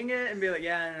wing it and be like,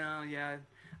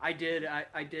 I did.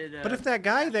 But if that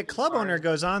guy, that club owner,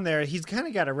 goes on there, he's kind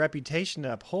of got a reputation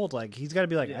to uphold. Like he's got to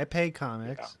be like, "I pay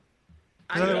comics."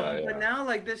 But now,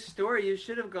 like this story, you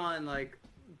should have gone like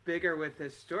bigger with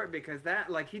this story because that,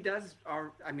 like, he does.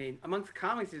 I mean, amongst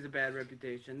comics, he's a bad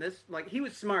reputation. This, like, he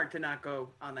was smart to not go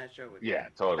on that show with. Yeah,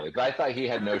 totally. But I thought he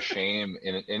had no shame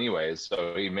in it anyways.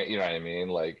 So he, you know what I mean?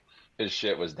 Like his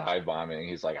shit was dive bombing.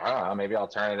 He's like, I don't know, maybe I'll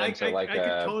turn it into I could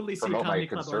totally see promote my comedy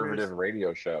club conservative owners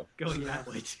radio show. going that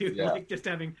way too. Yeah. Like just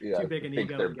having Yeah, too big an think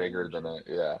ego. they're to get bigger more than it.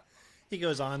 Yeah. He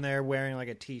goes on there wearing like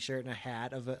a T-shirt and a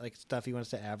hat of like stuff he wants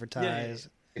to advertise.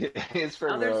 It's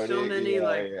Now there's so promoting. many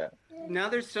Yeah. now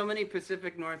there's so many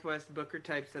Pacific Northwest Booker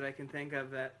types that I can think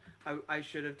of that I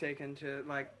should have taken to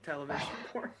like television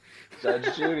for.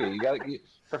 Judge Judy, you got to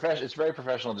professional. It's very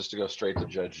professional just to go straight to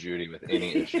Judge Judy with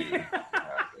any issue.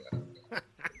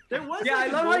 There was Yeah, like I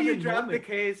a love how you golden dropped the moment.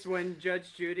 case when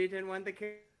Judge Judy didn't want the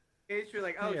case. You're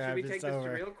like, oh, Yeah, should we it's take this over.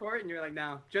 to real court? And you're like,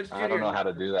 no, Judge Judy. I don't know how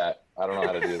to do that. I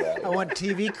I want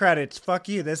TV credits. Fuck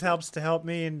you. This helps to help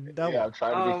me in double. Yeah, I'm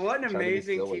trying to Oh, be. what an trying to be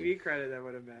amazing silly. TV credit that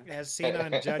would have been. As seen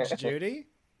on Judge Judy.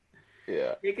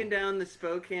 Yeah. Taking down the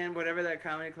Spokane, whatever that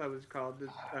comedy club was called. The,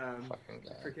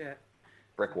 forget.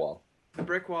 Brick wall. The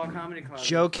Brick Wall Comedy Club.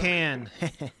 Joe Can.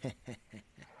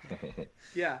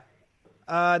 Yeah.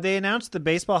 They announced the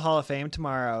Baseball Hall of Fame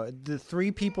tomorrow. The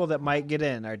 3 people that might get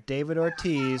in are David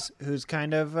Ortiz, who's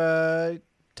kind of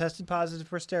tested positive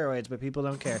for steroids, but people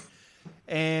don't care,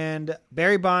 and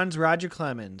Barry Bonds, Roger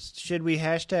Clemens. Should we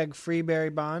hashtag free Barry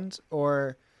Bonds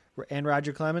and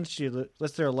Roger Clemens? Should you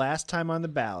list their last time on the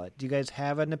ballot? Do you guys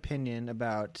have an opinion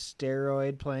about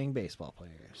steroid playing baseball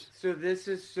players? So this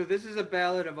is a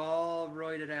ballot of all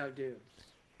roided out dudes.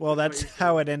 Well, that's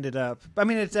how it ended up. I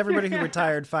mean, it's everybody who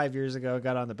retired 5 years ago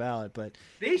got on the ballot, but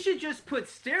They should just put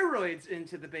steroids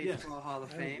into the Baseball Hall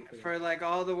of Fame for like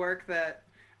all the work that,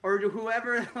 or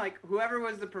whoever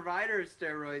was the provider of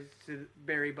steroids to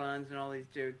Barry Bonds and all these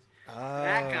dudes.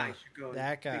 That guy should go.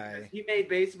 That guy. Because he made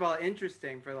baseball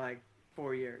interesting for like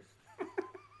 4 years.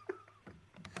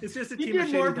 It's just a You team of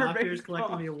did more shady for doctors baseball.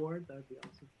 collecting the award. That'd be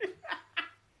awesome.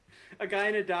 A guy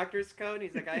in a doctor's coat. And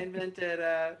he's like, I invented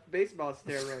baseball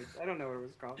steroids. I don't know what it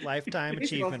was called. Lifetime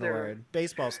Baseball Achievement steroids. Award.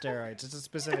 Baseball steroids. It's a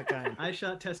specific kind. I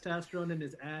shot testosterone in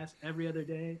his ass every other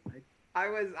day.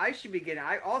 I should be getting.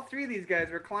 All three of these guys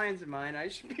were clients of mine. I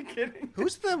should be getting.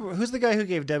 Who's the guy who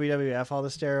gave WWF all the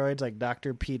steroids, like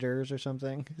Dr. Peters or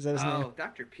something? Is that his name? Oh,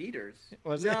 Dr. Peters.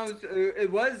 Was no, it?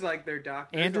 It was like their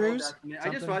doctor. Andrews? I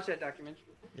just watched that documentary.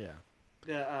 Yeah.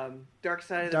 The Dark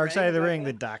Side of the Dark Ring. Side of the is that Ring, the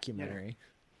it? documentary.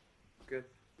 Good.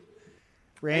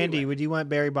 Randy, Anyway. would you want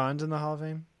Barry Bonds in the Hall of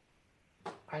Fame?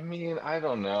 I mean, I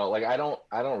don't know. Like, I don't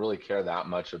really care that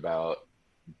much about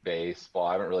baseball.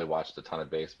 I haven't really watched a ton of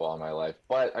baseball in my life,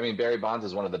 but I mean, Barry Bonds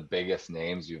is one of the biggest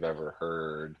names you've ever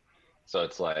heard. So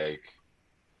it's like,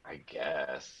 I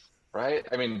guess, right?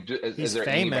 I mean, is there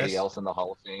famous. anybody else in the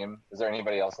Hall of Fame? Is there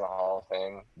anybody else in the Hall of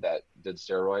Fame that did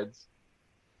steroids?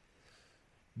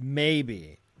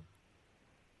 Maybe.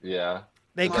 Yeah.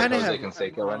 They Is kind of Jose have.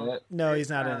 Canseco in it? No, he's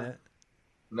not in it.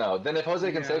 No. Then if Jose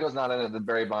Canseco's not in it, then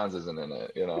Barry Bonds isn't in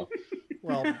it. You know.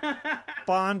 Well,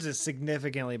 Bonds is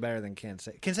significantly better than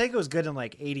Canseco. Canseco was good in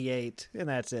like '88, and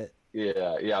that's it.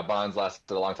 Yeah. Bonds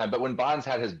lasted a long time, but when Bonds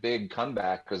had his big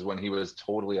comeback was when he was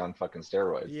totally on fucking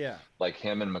steroids. Yeah. Like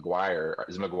him and McGuire.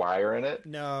 Is McGuire in it?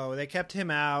 No, they kept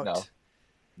him out. No.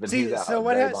 Then See, he's out. so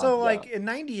what? Barry So Bonds is like out. in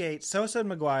 '98, Sosa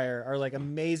and McGuire are like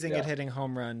amazing at Yeah. hitting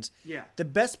home runs. Yeah. The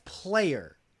best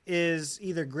player is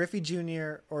either Griffey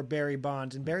Jr. or Barry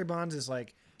Bonds, and Barry Bonds is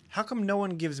like, how come no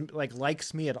one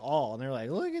likes me at all? And they're like,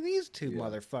 look at these two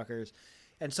motherfuckers.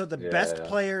 And so the best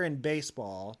player in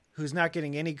baseball, who's not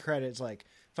getting any credit, is like,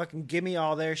 fucking give me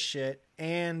all their shit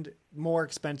and more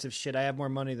expensive shit. I have more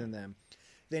money than them.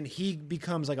 Then he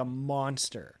becomes like a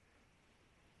monster.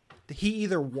 He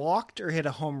either walked or hit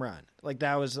a home run. Like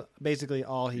that was basically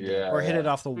all he did, or hit it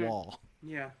off the wall.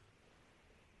 Yeah.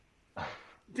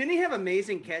 Didn't he have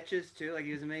amazing catches too? Like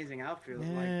he was an amazing outfielder.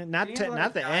 Not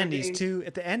the end. He's too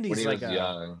at the end. He's When he like was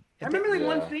young. I remember like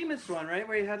one famous one, right,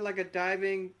 where he had like a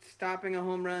diving, stopping a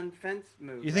home run fence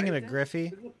move. You're thinking right? of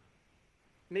Griffey,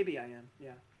 Maybe I am.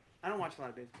 Yeah, I don't watch a lot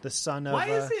of baseball. the son of. Why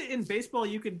is it in baseball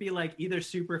you could be like either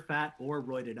super fat or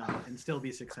roided up and still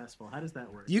be successful? How does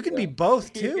that work? You can be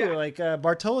both too. Yeah. Like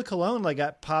Bartolo Colon, like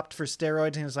got popped for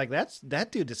steroids, and it's like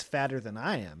that dude is fatter than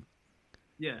I am.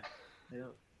 Yeah.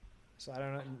 So I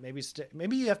don't know.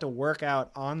 Maybe you have to work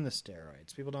out on the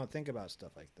steroids. People don't think about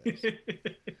stuff like this.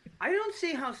 I don't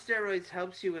see how steroids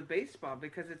helps you with baseball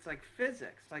because it's like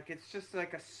physics. Like it's just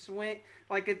like a swing.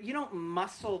 Like you don't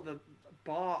muscle the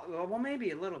ball. Well,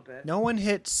 maybe a little bit. No one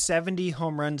hit 70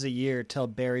 home runs a year till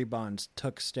Barry Bonds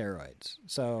took steroids.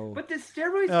 So, But does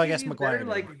steroids Oh, I give guess you McGuire better did.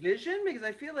 like vision? Because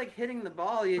I feel like hitting the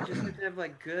ball, you just have to have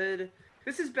like good.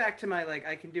 This is back to my like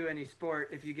I can do any sport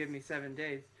if you give me 7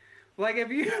 days. Like if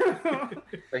you.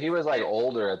 But he was like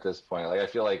older at this point. Like I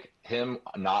feel like him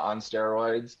not on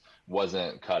steroids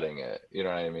wasn't cutting it. You know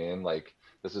what I mean? Like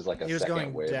this is like a He was second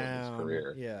going wave down, of his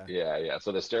career. yeah. Yeah.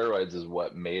 So the steroids is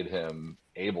what made him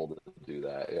able to do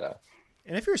that. Yeah.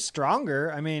 and if you're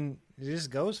stronger, I mean, it just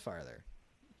goes farther.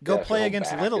 Go Yeah, play your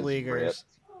against back little is leaguers.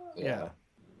 ripped. Yeah.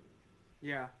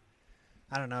 Yeah.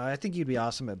 I don't know. I think you'd be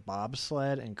awesome at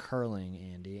bobsled and curling,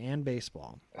 Andy, and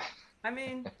baseball. I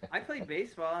mean, I played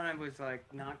baseball and I was like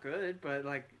not good, but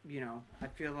like I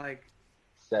feel like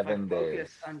 7 days.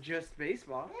 focused on just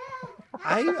baseball.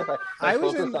 I was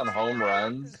focused in on home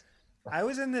runs. I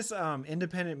was in this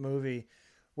independent movie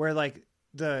where like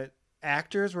the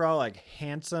actors were all like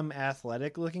handsome,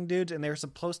 athletic looking dudes, and they were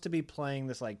supposed to be playing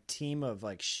this like team of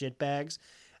like shitbags.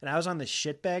 And I was on the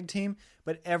shitbag team,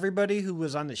 but everybody who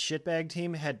was on the shitbag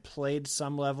team had played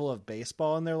some level of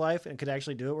baseball in their life and could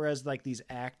actually do it. Whereas like these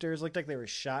actors looked like they were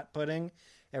shot putting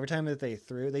every time that they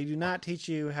threw. They do not teach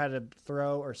you how to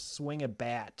throw or swing a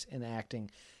bat in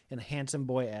acting in handsome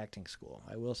boy acting school.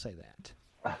 I will say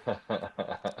that.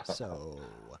 So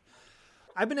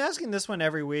I've been asking this one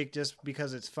every week just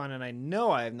because it's fun, and I know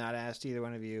I have not asked either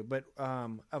one of you, but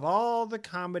of all the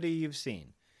comedy you've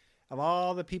seen, of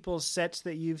all the people's sets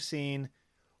that you've seen,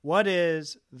 what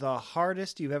is the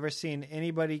hardest you've ever seen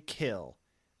anybody kill?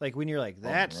 Like when you're like,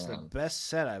 that's the best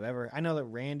set I've ever... I know that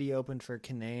Randy opened for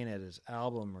Kinane at his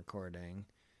album recording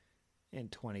in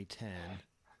 2010.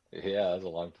 Yeah, that was a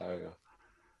long time ago.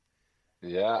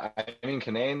 Yeah, I mean,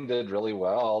 Kinane did really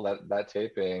well. That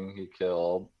taping he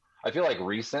killed. I feel like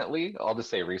recently, I'll just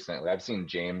say recently, I've seen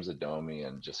James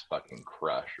Adomian just fucking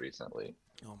crush recently.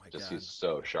 Oh my God. God. He's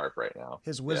so sharp right now.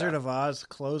 His Wizard of Oz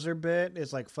closer bit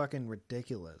is like fucking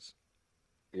ridiculous.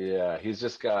 Yeah, he's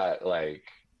just got like,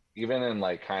 even in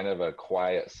like kind of a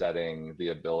quiet setting, the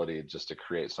ability just to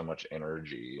create so much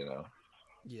energy,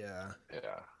 Yeah.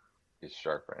 Yeah, he's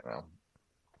sharp right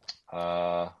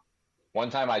now. One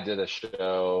time I did a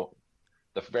show.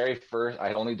 The very first, I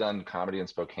had only done comedy in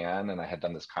Spokane, and I had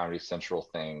done this Comedy Central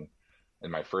thing in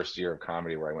my first year of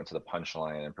comedy, where I went to the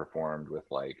Punchline and performed with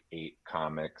like 8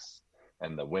 comics,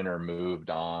 and the winner moved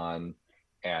on.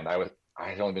 And I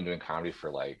had only been doing comedy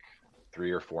for like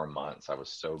 3 or 4 months. I was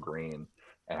so green,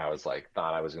 and I was like,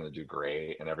 thought I was going to do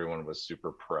great, and everyone was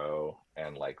super pro.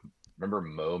 And like, remember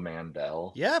Mo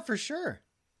Mandel? Yeah, for sure.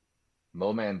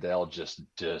 Mo Mandel just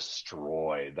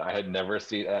destroyed. I had never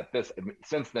seen at this.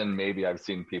 Since then, maybe I've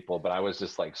seen people, but I was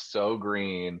just like so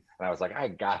green, and I was like, I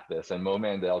got this. And Mo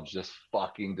Mandel just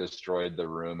fucking destroyed the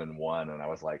room and won. And I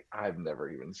was like, I've never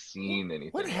even seen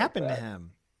anything. What like happened to that.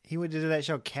 him? He went to do that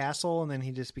show Castle, and then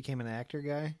he just became an actor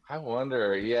guy. I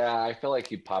wonder. Yeah, I feel like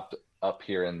he popped up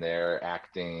here and there,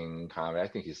 acting, comedy. I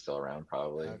think he's still around,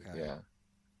 probably. Okay. Yeah.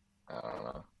 I don't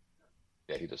know.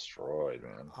 Yeah, he destroyed,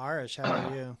 man. Arish, how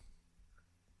about you?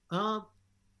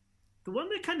 The one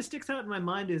that kind of sticks out in my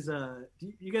mind is do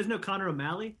you guys know Connor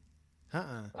O'Malley?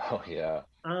 Oh yeah.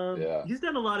 Yeah. He's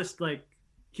done a lot of like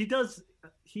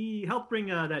he helped bring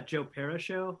that Joe Pera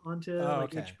show onto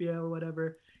HBO or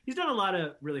whatever. He's done a lot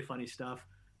of really funny stuff.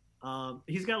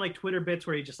 He's got like Twitter bits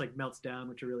where he just like melts down,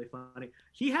 which are really funny.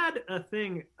 He had a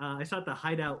thing I saw at the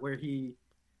Hideout where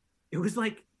it was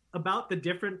like about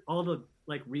all the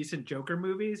like recent Joker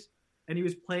movies, and he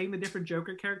was playing the different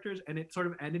Joker characters, and it sort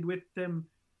of ended with them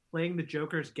playing the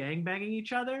Jokers gangbanging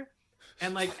each other,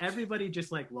 and like everybody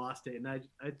just like lost it, and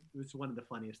it was one of the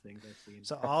funniest things I've seen.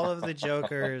 So all of the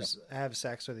Jokers have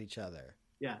sex with each other.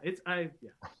 Yeah,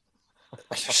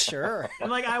 Sure.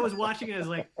 And like I was watching it, I was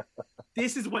like,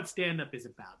 this is what stand-up is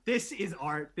about. This is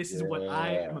art. This is what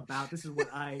I am about. This is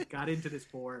what I got into this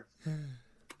for.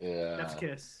 Yeah. Chef's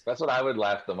kiss. That's what I would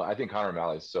laugh the most. I think Connor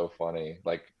O'Malley's so funny.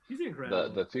 Like he's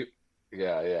incredible. The two.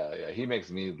 Yeah. He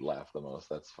makes me laugh the most.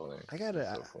 That's funny. So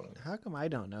funny. How come I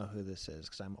don't know who this is?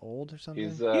 Because I'm old or something?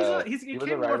 He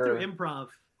came more through improv.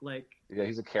 Like yeah,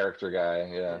 he's a character guy.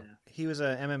 Yeah. He was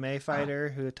a MMA fighter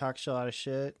who talks a lot of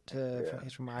shit.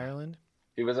 He's from Ireland.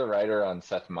 He was a writer on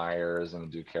Seth Meyers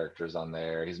and do characters on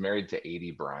there. He's married to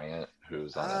Adie Bryant,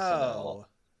 who's on SNL.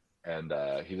 And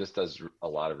he just does a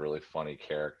lot of really funny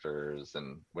characters.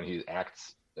 And when he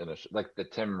acts in like the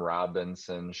Tim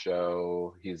Robinson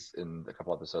show, he's in a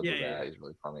couple episodes of that. Yeah. He's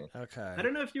really funny. Okay. I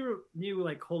don't know if you knew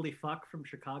like Holy Fuck from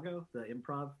Chicago, the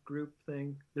improv group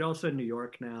thing. They're also in New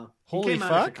York now. Holy He came out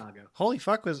Fuck? of Chicago. Holy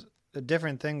Fuck was a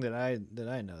different thing that I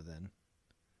know then.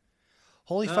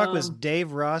 Holy Fuck was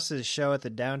Dave Ross's show at the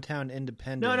Downtown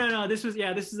Independent. No. This is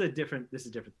a different.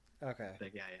 Okay.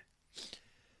 Thing. Yeah.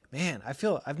 Man,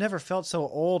 I've never felt so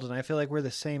old, and I feel like we're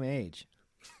the same age.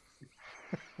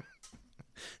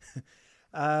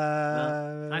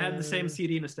 I have the same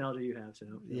CD nostalgia you have, so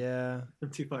yeah, I'm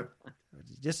too far.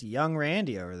 Just young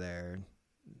Randy over there.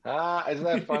 Isn't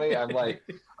that funny? I'm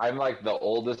like the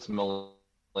oldest millennial.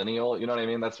 You know what I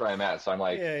mean? That's where I'm at. So I'm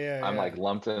like, I'm like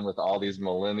lumped in with all these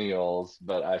millennials,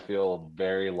 but I feel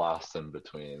very lost in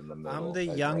between. In the middle. I'm the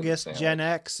youngest Gen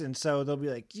X, and so they'll be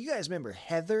like, "You guys remember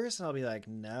Heathers?" And I'll be like,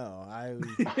 "No,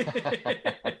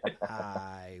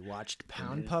 I watched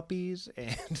Pound Puppies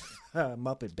and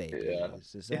Muppet Babies." Yeah.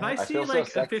 If I see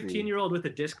like a 15-year-old with a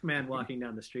Discman walking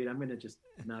down the street, I'm gonna just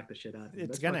knock the shit out of him.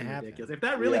 It's gonna happen. Ridiculous. If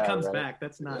that really comes back,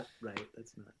 that's not right.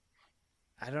 That's not.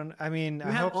 You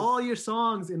have all your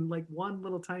songs in like one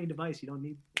little tiny device. You don't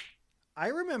need. I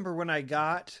remember when I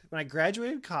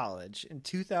graduated college in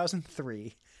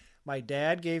 2003, my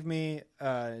dad gave me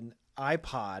an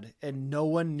iPod and no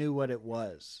one knew what it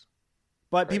was.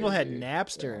 But people had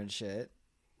Napster and shit.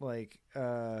 Like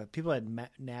people had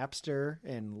Napster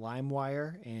and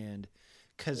LimeWire and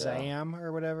Kazam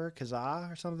or whatever,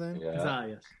 Kazaa or something. Yeah. Kazaa,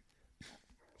 yes.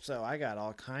 So I got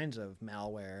all kinds of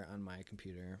malware on my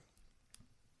computer.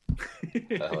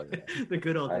 The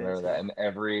good old days. I remember that, and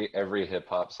every hip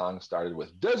hop song started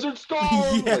with Desert Storm.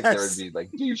 Yes. Like there would be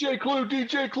like DJ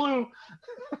Clue.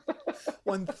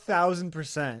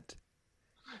 1000%.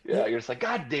 Yeah, you're just like,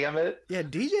 God damn it. Yeah,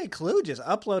 DJ Clue just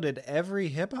uploaded every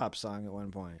hip hop song at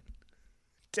one point.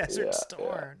 Desert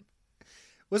Storm. Yeah.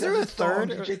 Was there a Storm,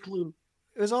 third? DJ Clue.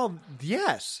 It was all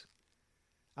yes.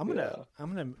 I'm gonna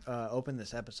open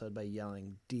this episode by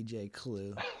yelling DJ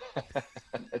Clue.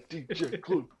 DJ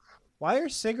Clue. Why are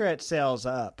cigarette sales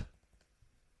up?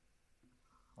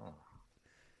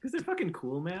 Because they're fucking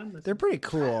cool, man. They're pretty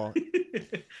cool.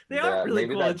 They are really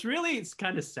cool. It's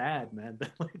kind of sad, man.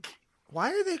 Like,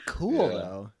 why are they cool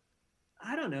though?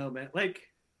 I don't know, man. Like,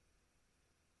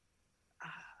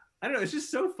 I don't know. It's just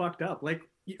so fucked up. Like,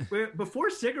 before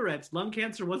cigarettes, lung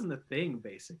cancer wasn't a thing.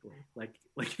 Basically, like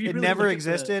if you It really never look at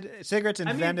existed. Cigarettes I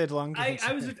mean, invented lung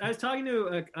cancer. I was talking to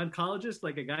an oncologist,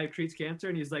 like a guy who treats cancer,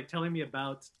 and he's like telling me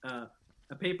about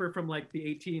a paper from like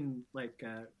the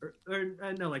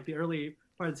the early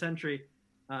part of the century,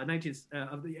 19th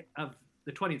of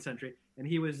the 20th century, and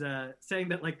he was saying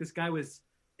that like this guy was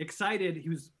excited. He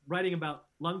was writing about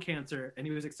lung cancer, and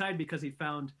he was excited because he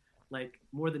found like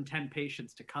more than 10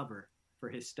 patients to cover for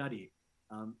his study.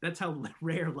 That's how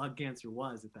rare lung cancer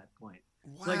was at that point.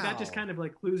 Wow. So, like that just kind of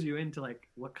like clues you into like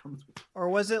what comes with. Or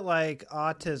was it like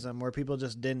autism where people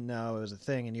just didn't know it was a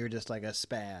thing and you were just like a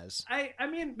spaz? I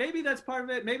mean, maybe that's part of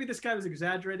it. Maybe this guy was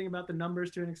exaggerating about the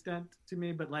numbers to an extent to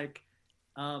me, but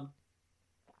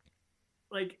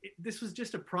this was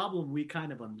just a problem we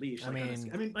kind of unleashed. I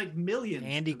Like, mean, like millions.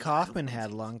 Andy Kaufman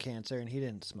had lung cancer and he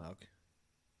didn't smoke.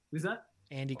 Who's that?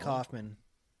 Andy Kaufman.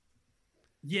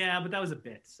 Yeah, but that was a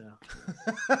bit. So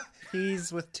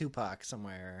he's with Tupac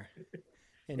somewhere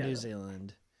in Yeah. New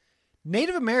Zealand.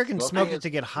 Native Americans Smoking smoke it is to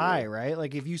get cool. high, right?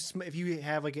 Like if you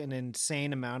have like an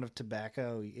insane amount of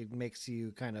tobacco, it makes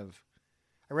you kind of.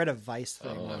 I read a Vice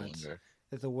thing Oh, I once wonder.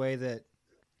 that the way that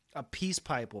a peace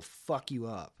pipe will fuck you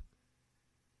up.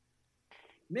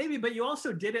 maybe, but you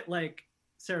also did it like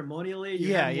ceremonially. You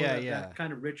Yeah, had more yeah, of yeah. That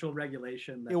kind of ritual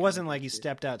regulation. It wasn't like you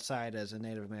stepped outside as a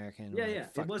Native American. Yeah, like, yeah.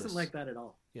 "Fuck It wasn't this." like that at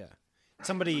all. Yeah,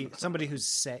 somebody who's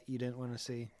set you didn't want to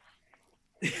see.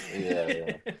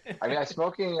 Yeah. I mean, I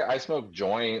smoke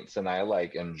joints, and I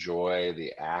like enjoy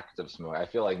the act of smoking. I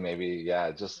feel like maybe,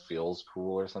 it just feels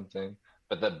cool or something.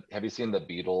 But have you seen the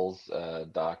Beatles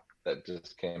doc that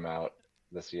just came out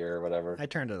this year or whatever? I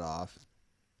turned it off.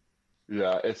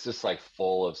 Yeah, it's just like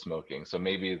full of smoking. So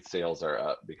maybe sales are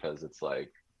up because it's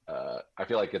like I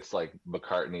feel like it's like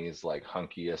McCartney's like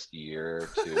hunkiest year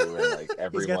too, and like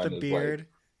everyone He's got the is beard. like,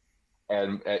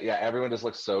 and everyone just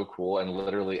looks so cool, and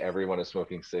literally everyone is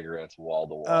smoking cigarettes wall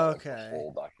to wall. Okay. The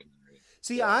whole documentary.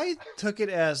 See, I took it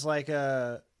as like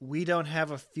we don't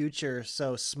have a future,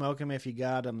 so smoke them if you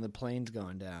got them. The plane's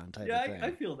going down type of thing.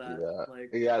 I feel that. Yeah, Like,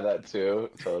 yeah, that too.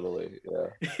 Totally. Yeah.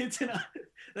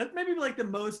 That's maybe like the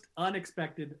most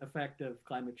unexpected effect of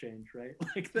climate change, right?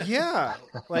 Like that. Yeah,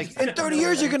 like in 30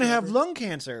 years you're gonna have lung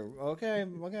cancer. Okay.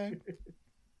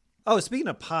 Oh, speaking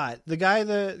of pot, the guy,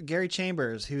 Gary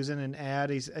Chambers, who's in an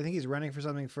ad, I think he's running for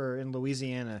something in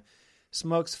Louisiana,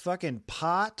 smokes fucking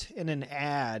pot in an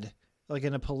ad, like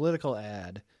in a political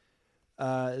ad.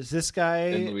 Is this guy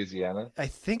In Louisiana? I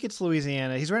think it's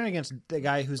Louisiana. He's running against the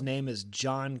guy whose name is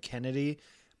John Kennedy,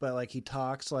 but like he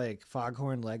talks like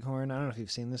Foghorn Leghorn. I don't know if you've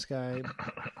seen this guy.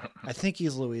 I think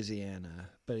he's Louisiana,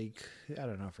 but I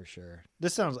don't know for sure.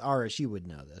 This sounds Irish. You would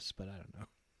know this, but I don't know.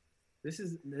 This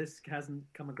hasn't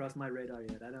come across my radar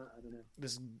yet. I don't know.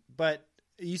 But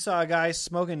you saw a guy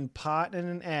smoking pot in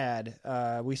an ad.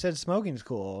 We said smoking's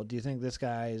cool. Do you think this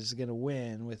guy is going to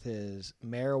win with his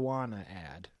marijuana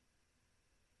ad?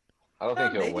 I don't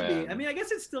think he'll Maybe. win. I mean, I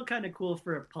guess it's still kind of cool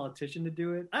for a politician to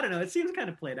do it. I don't know. It seems kind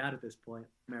of played out at this point.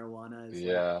 Marijuana is.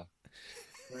 Yeah.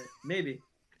 But maybe.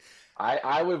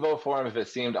 I would vote for him if it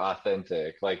seemed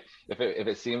authentic. Like if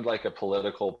it seemed like a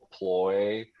political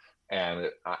ploy, and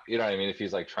you know what I mean, if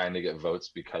he's like trying to get votes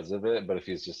because of it. But if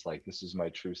he's just like, this is my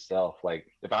true self, like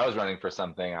if I was running for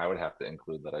something, I would have to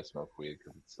include that I smoke weed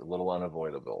because it's a little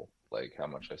unavoidable, like how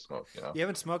much I smoke, you know. You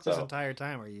haven't smoked this entire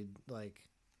time, or you like?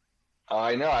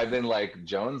 I know, I've been like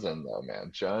jonesing though,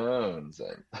 man,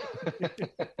 jonesing.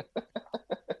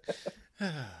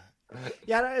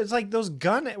 Yeah, it's like those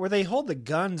where they hold the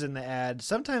guns in the ad.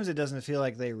 Sometimes it doesn't feel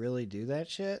like they really do that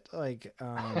shit. Like,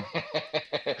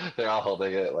 they're all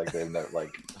holding it like they've never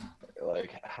like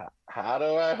how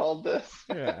do I hold this?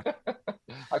 Yeah.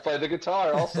 I play the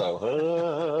guitar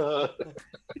also.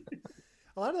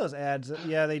 A lot of those ads,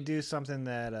 yeah, they do something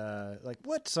that, like,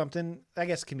 what's something, I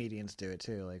guess comedians do it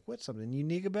too, like, what's something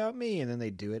unique about me? And then they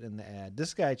do it in the ad.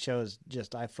 This guy chose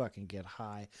just, I fucking get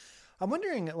high. I'm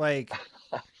wondering, like,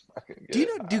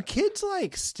 do kids,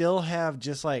 like, still have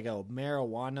just, like, a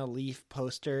marijuana leaf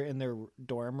poster in their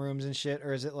dorm rooms and shit?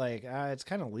 Or is it, like, it's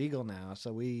kind of legal now,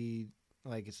 so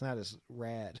it's not as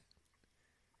rad?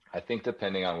 I think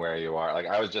depending on where you are. Like,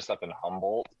 I was just up in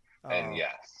Humboldt, and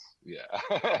yes. Yeah.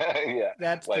 Yeah.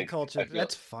 That's like, the culture.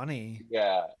 That's funny.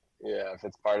 Yeah. Yeah. If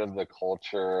it's part of the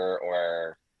culture,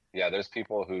 or there's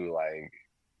people who like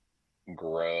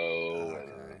grow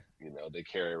and they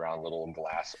carry around little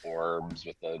glass orbs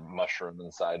with a mushroom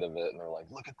inside of it, and they're like,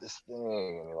 look at this thing,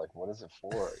 and you're like, what is it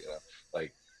for?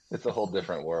 Like it's a whole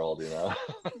different world,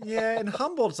 Yeah, and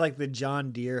Humboldt's like the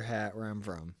John Deere hat where I'm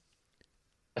from.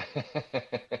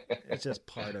 It's just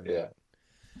part of it.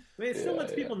 I mean, it still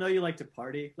lets people know you like to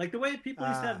party. Like the way people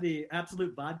used to have the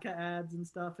Absolute vodka ads and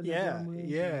stuff. In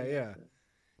Yeah.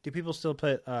 Do people still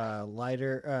put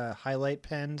highlight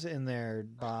pens in their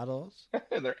bottles?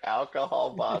 In their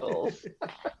alcohol bottles.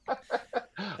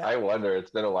 I wonder.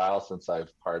 It's been a while since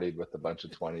I've partied with a bunch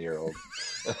of 20-year-olds.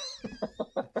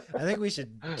 I think we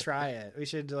should try it. We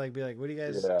should be like, what do you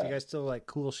guys? Do you guys still like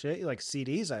cool shit? You like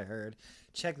CDs? I heard.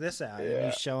 Check this out. And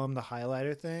you show them the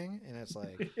highlighter thing, and it's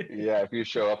like, yeah. If you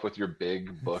show up with your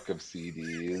big book of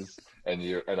CDs and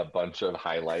a bunch of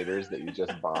highlighters that you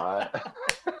just bought,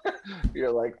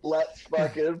 you're like, let's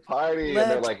fucking party. Let's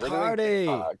and they're like, party.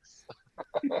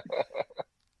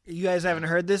 You guys haven't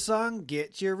heard this song?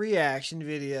 Get your reaction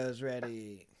videos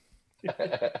ready.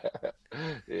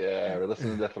 Yeah, we're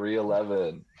listening to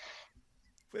 311.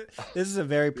 This is a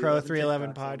very pro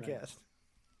 311 podcast.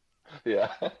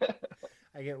 Yeah.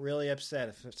 I get really upset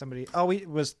if somebody.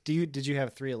 Did you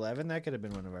have 311? That could have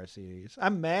been one of our CDs.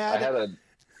 I'm mad.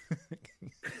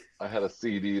 I had a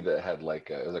CD that had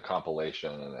it was a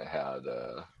compilation, and it had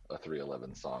a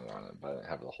 311 song on it, but I didn't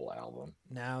have the whole album.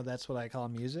 Now that's what I call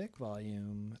music,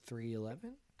 volume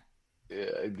 311.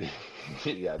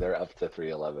 Yeah, they're up to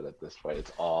 311 at this point.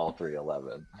 It's all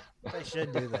 311. They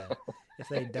should do that. If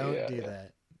they don't do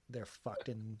that, they're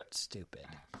fucking stupid.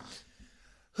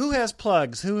 Who has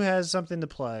plugs? Who has something to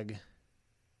plug?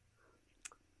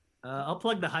 I'll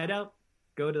plug the Hideout.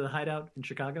 Go to the Hideout in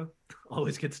Chicago.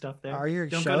 Always good stuff there. Are your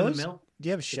Don't shows? Go to the mill. Do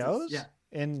you have shows?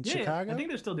 In Chicago? Yeah, I think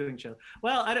they're still doing shows.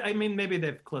 Well, I mean, maybe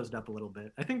they've closed up a little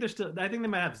bit. I think they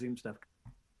might have Zoom stuff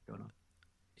going on.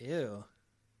 Ew.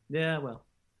 Yeah, well.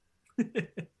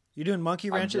 You doing Monkey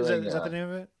Wrench? Is that the name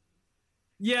of it?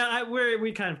 Yeah,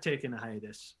 we kind of taken a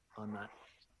hiatus on that.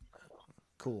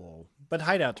 Cool. But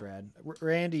Hideout's rad.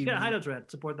 Randy. Yeah, Hideout's rad.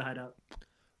 Support the Hideout.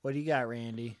 What do you got,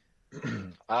 Randy?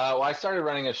 Well, I started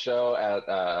running a show at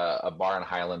a bar in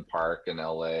Highland Park in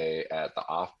LA at the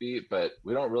Offbeat, but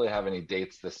we don't really have any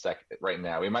dates right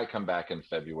now. We might come back in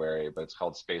February, but it's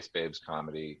called Space Babes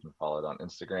Comedy. You can follow it on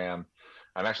Instagram.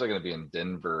 I'm actually going to be in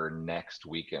Denver next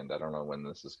weekend. I don't know when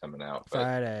this is coming out. But,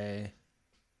 Friday.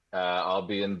 I'll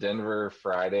be in Denver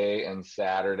Friday and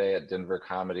Saturday at Denver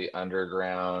Comedy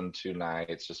Underground, 2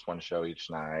 nights, just one show each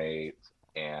night.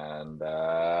 And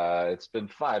it's been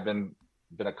fun. I've been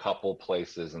a couple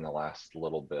places in the last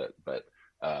little bit, but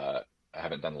I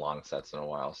haven't done long sets in a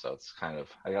while. So it's I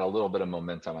got a little bit of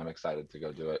momentum. I'm excited to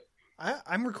go do it.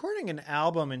 I'm recording an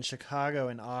album in Chicago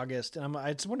in August, and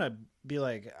I just want to be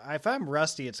like, if I'm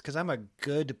rusty, it's because I'm a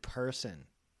good person.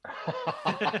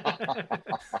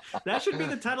 That should be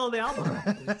the title of the album.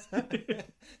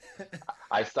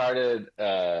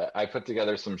 I put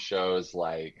together some shows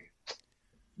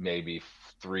maybe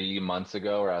 3 months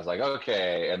ago where I was like,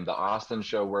 okay, and the Austin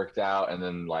show worked out, and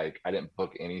then I didn't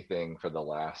book anything for the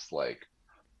last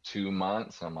 2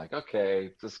 months, and I'm like, okay,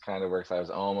 this kind of works. I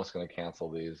was almost going to cancel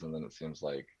these, and then it seems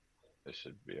like it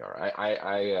should be all right.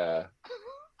 I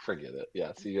forget it.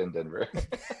 Yeah, see you in Denver.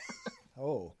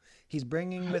 Oh, he's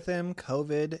bringing with him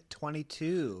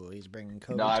COVID-22. He's bringing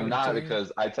COVID-22. No, I'm not,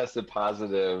 because I tested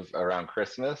positive around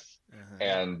Christmas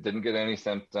and didn't get any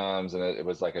symptoms, and it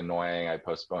was annoying. I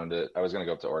postponed it. I was going to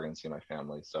go up to Oregon and see my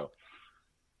family. So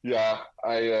yeah,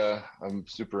 I'm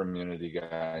super immunity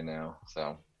guy now.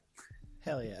 So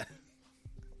hell yeah.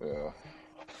 Yeah.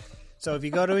 So if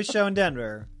you go to a show in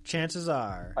Denver, chances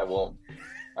are I won't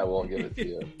give it to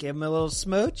you. Give him a little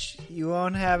smooch. You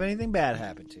won't have anything bad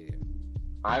happen to you.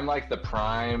 I'm the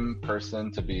prime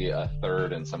person to be a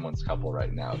third in someone's couple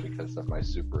right now because of my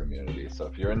super immunity. So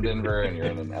if you're in Denver and you're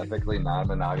in an ethically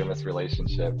non-monogamous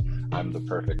relationship, I'm the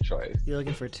perfect choice. You're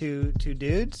looking for two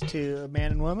dudes, a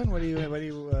man and woman? What do you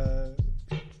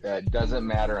It doesn't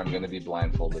matter. I'm going to be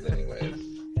blindfolded anyways.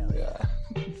 Yeah.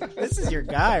 This is your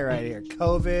guy right here.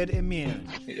 COVID immune.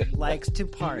 Yeah. Likes to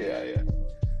party. Yeah.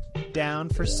 Down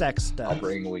for sex stuff. I'll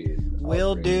bring weed.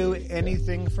 Will do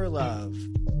anything for love.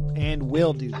 And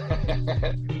will do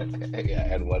that.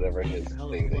 Yeah, and whatever his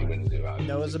thing that he wouldn't do.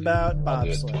 Knows about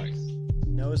bobsled.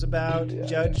 Knows about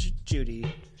Judge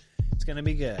Judy. It's going to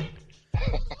be good.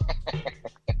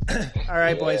 All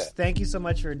right, boys. Thank you so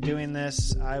much for doing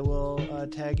this. I will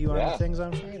tag you on the things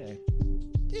on Friday.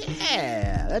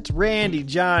 Yeah, that's Randy,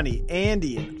 Johnny,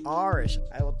 Andy, and Arish.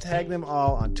 I will tag them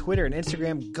all on Twitter and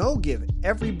Instagram. Go give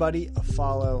everybody a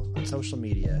follow on social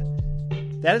media.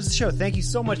 That is the show. Thank you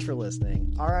so much for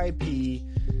listening. R.I.P.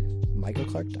 Michael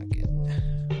Clark Duncan.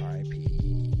 R.I.P.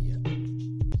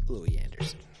 Louis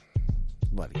Anderson.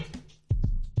 Love you.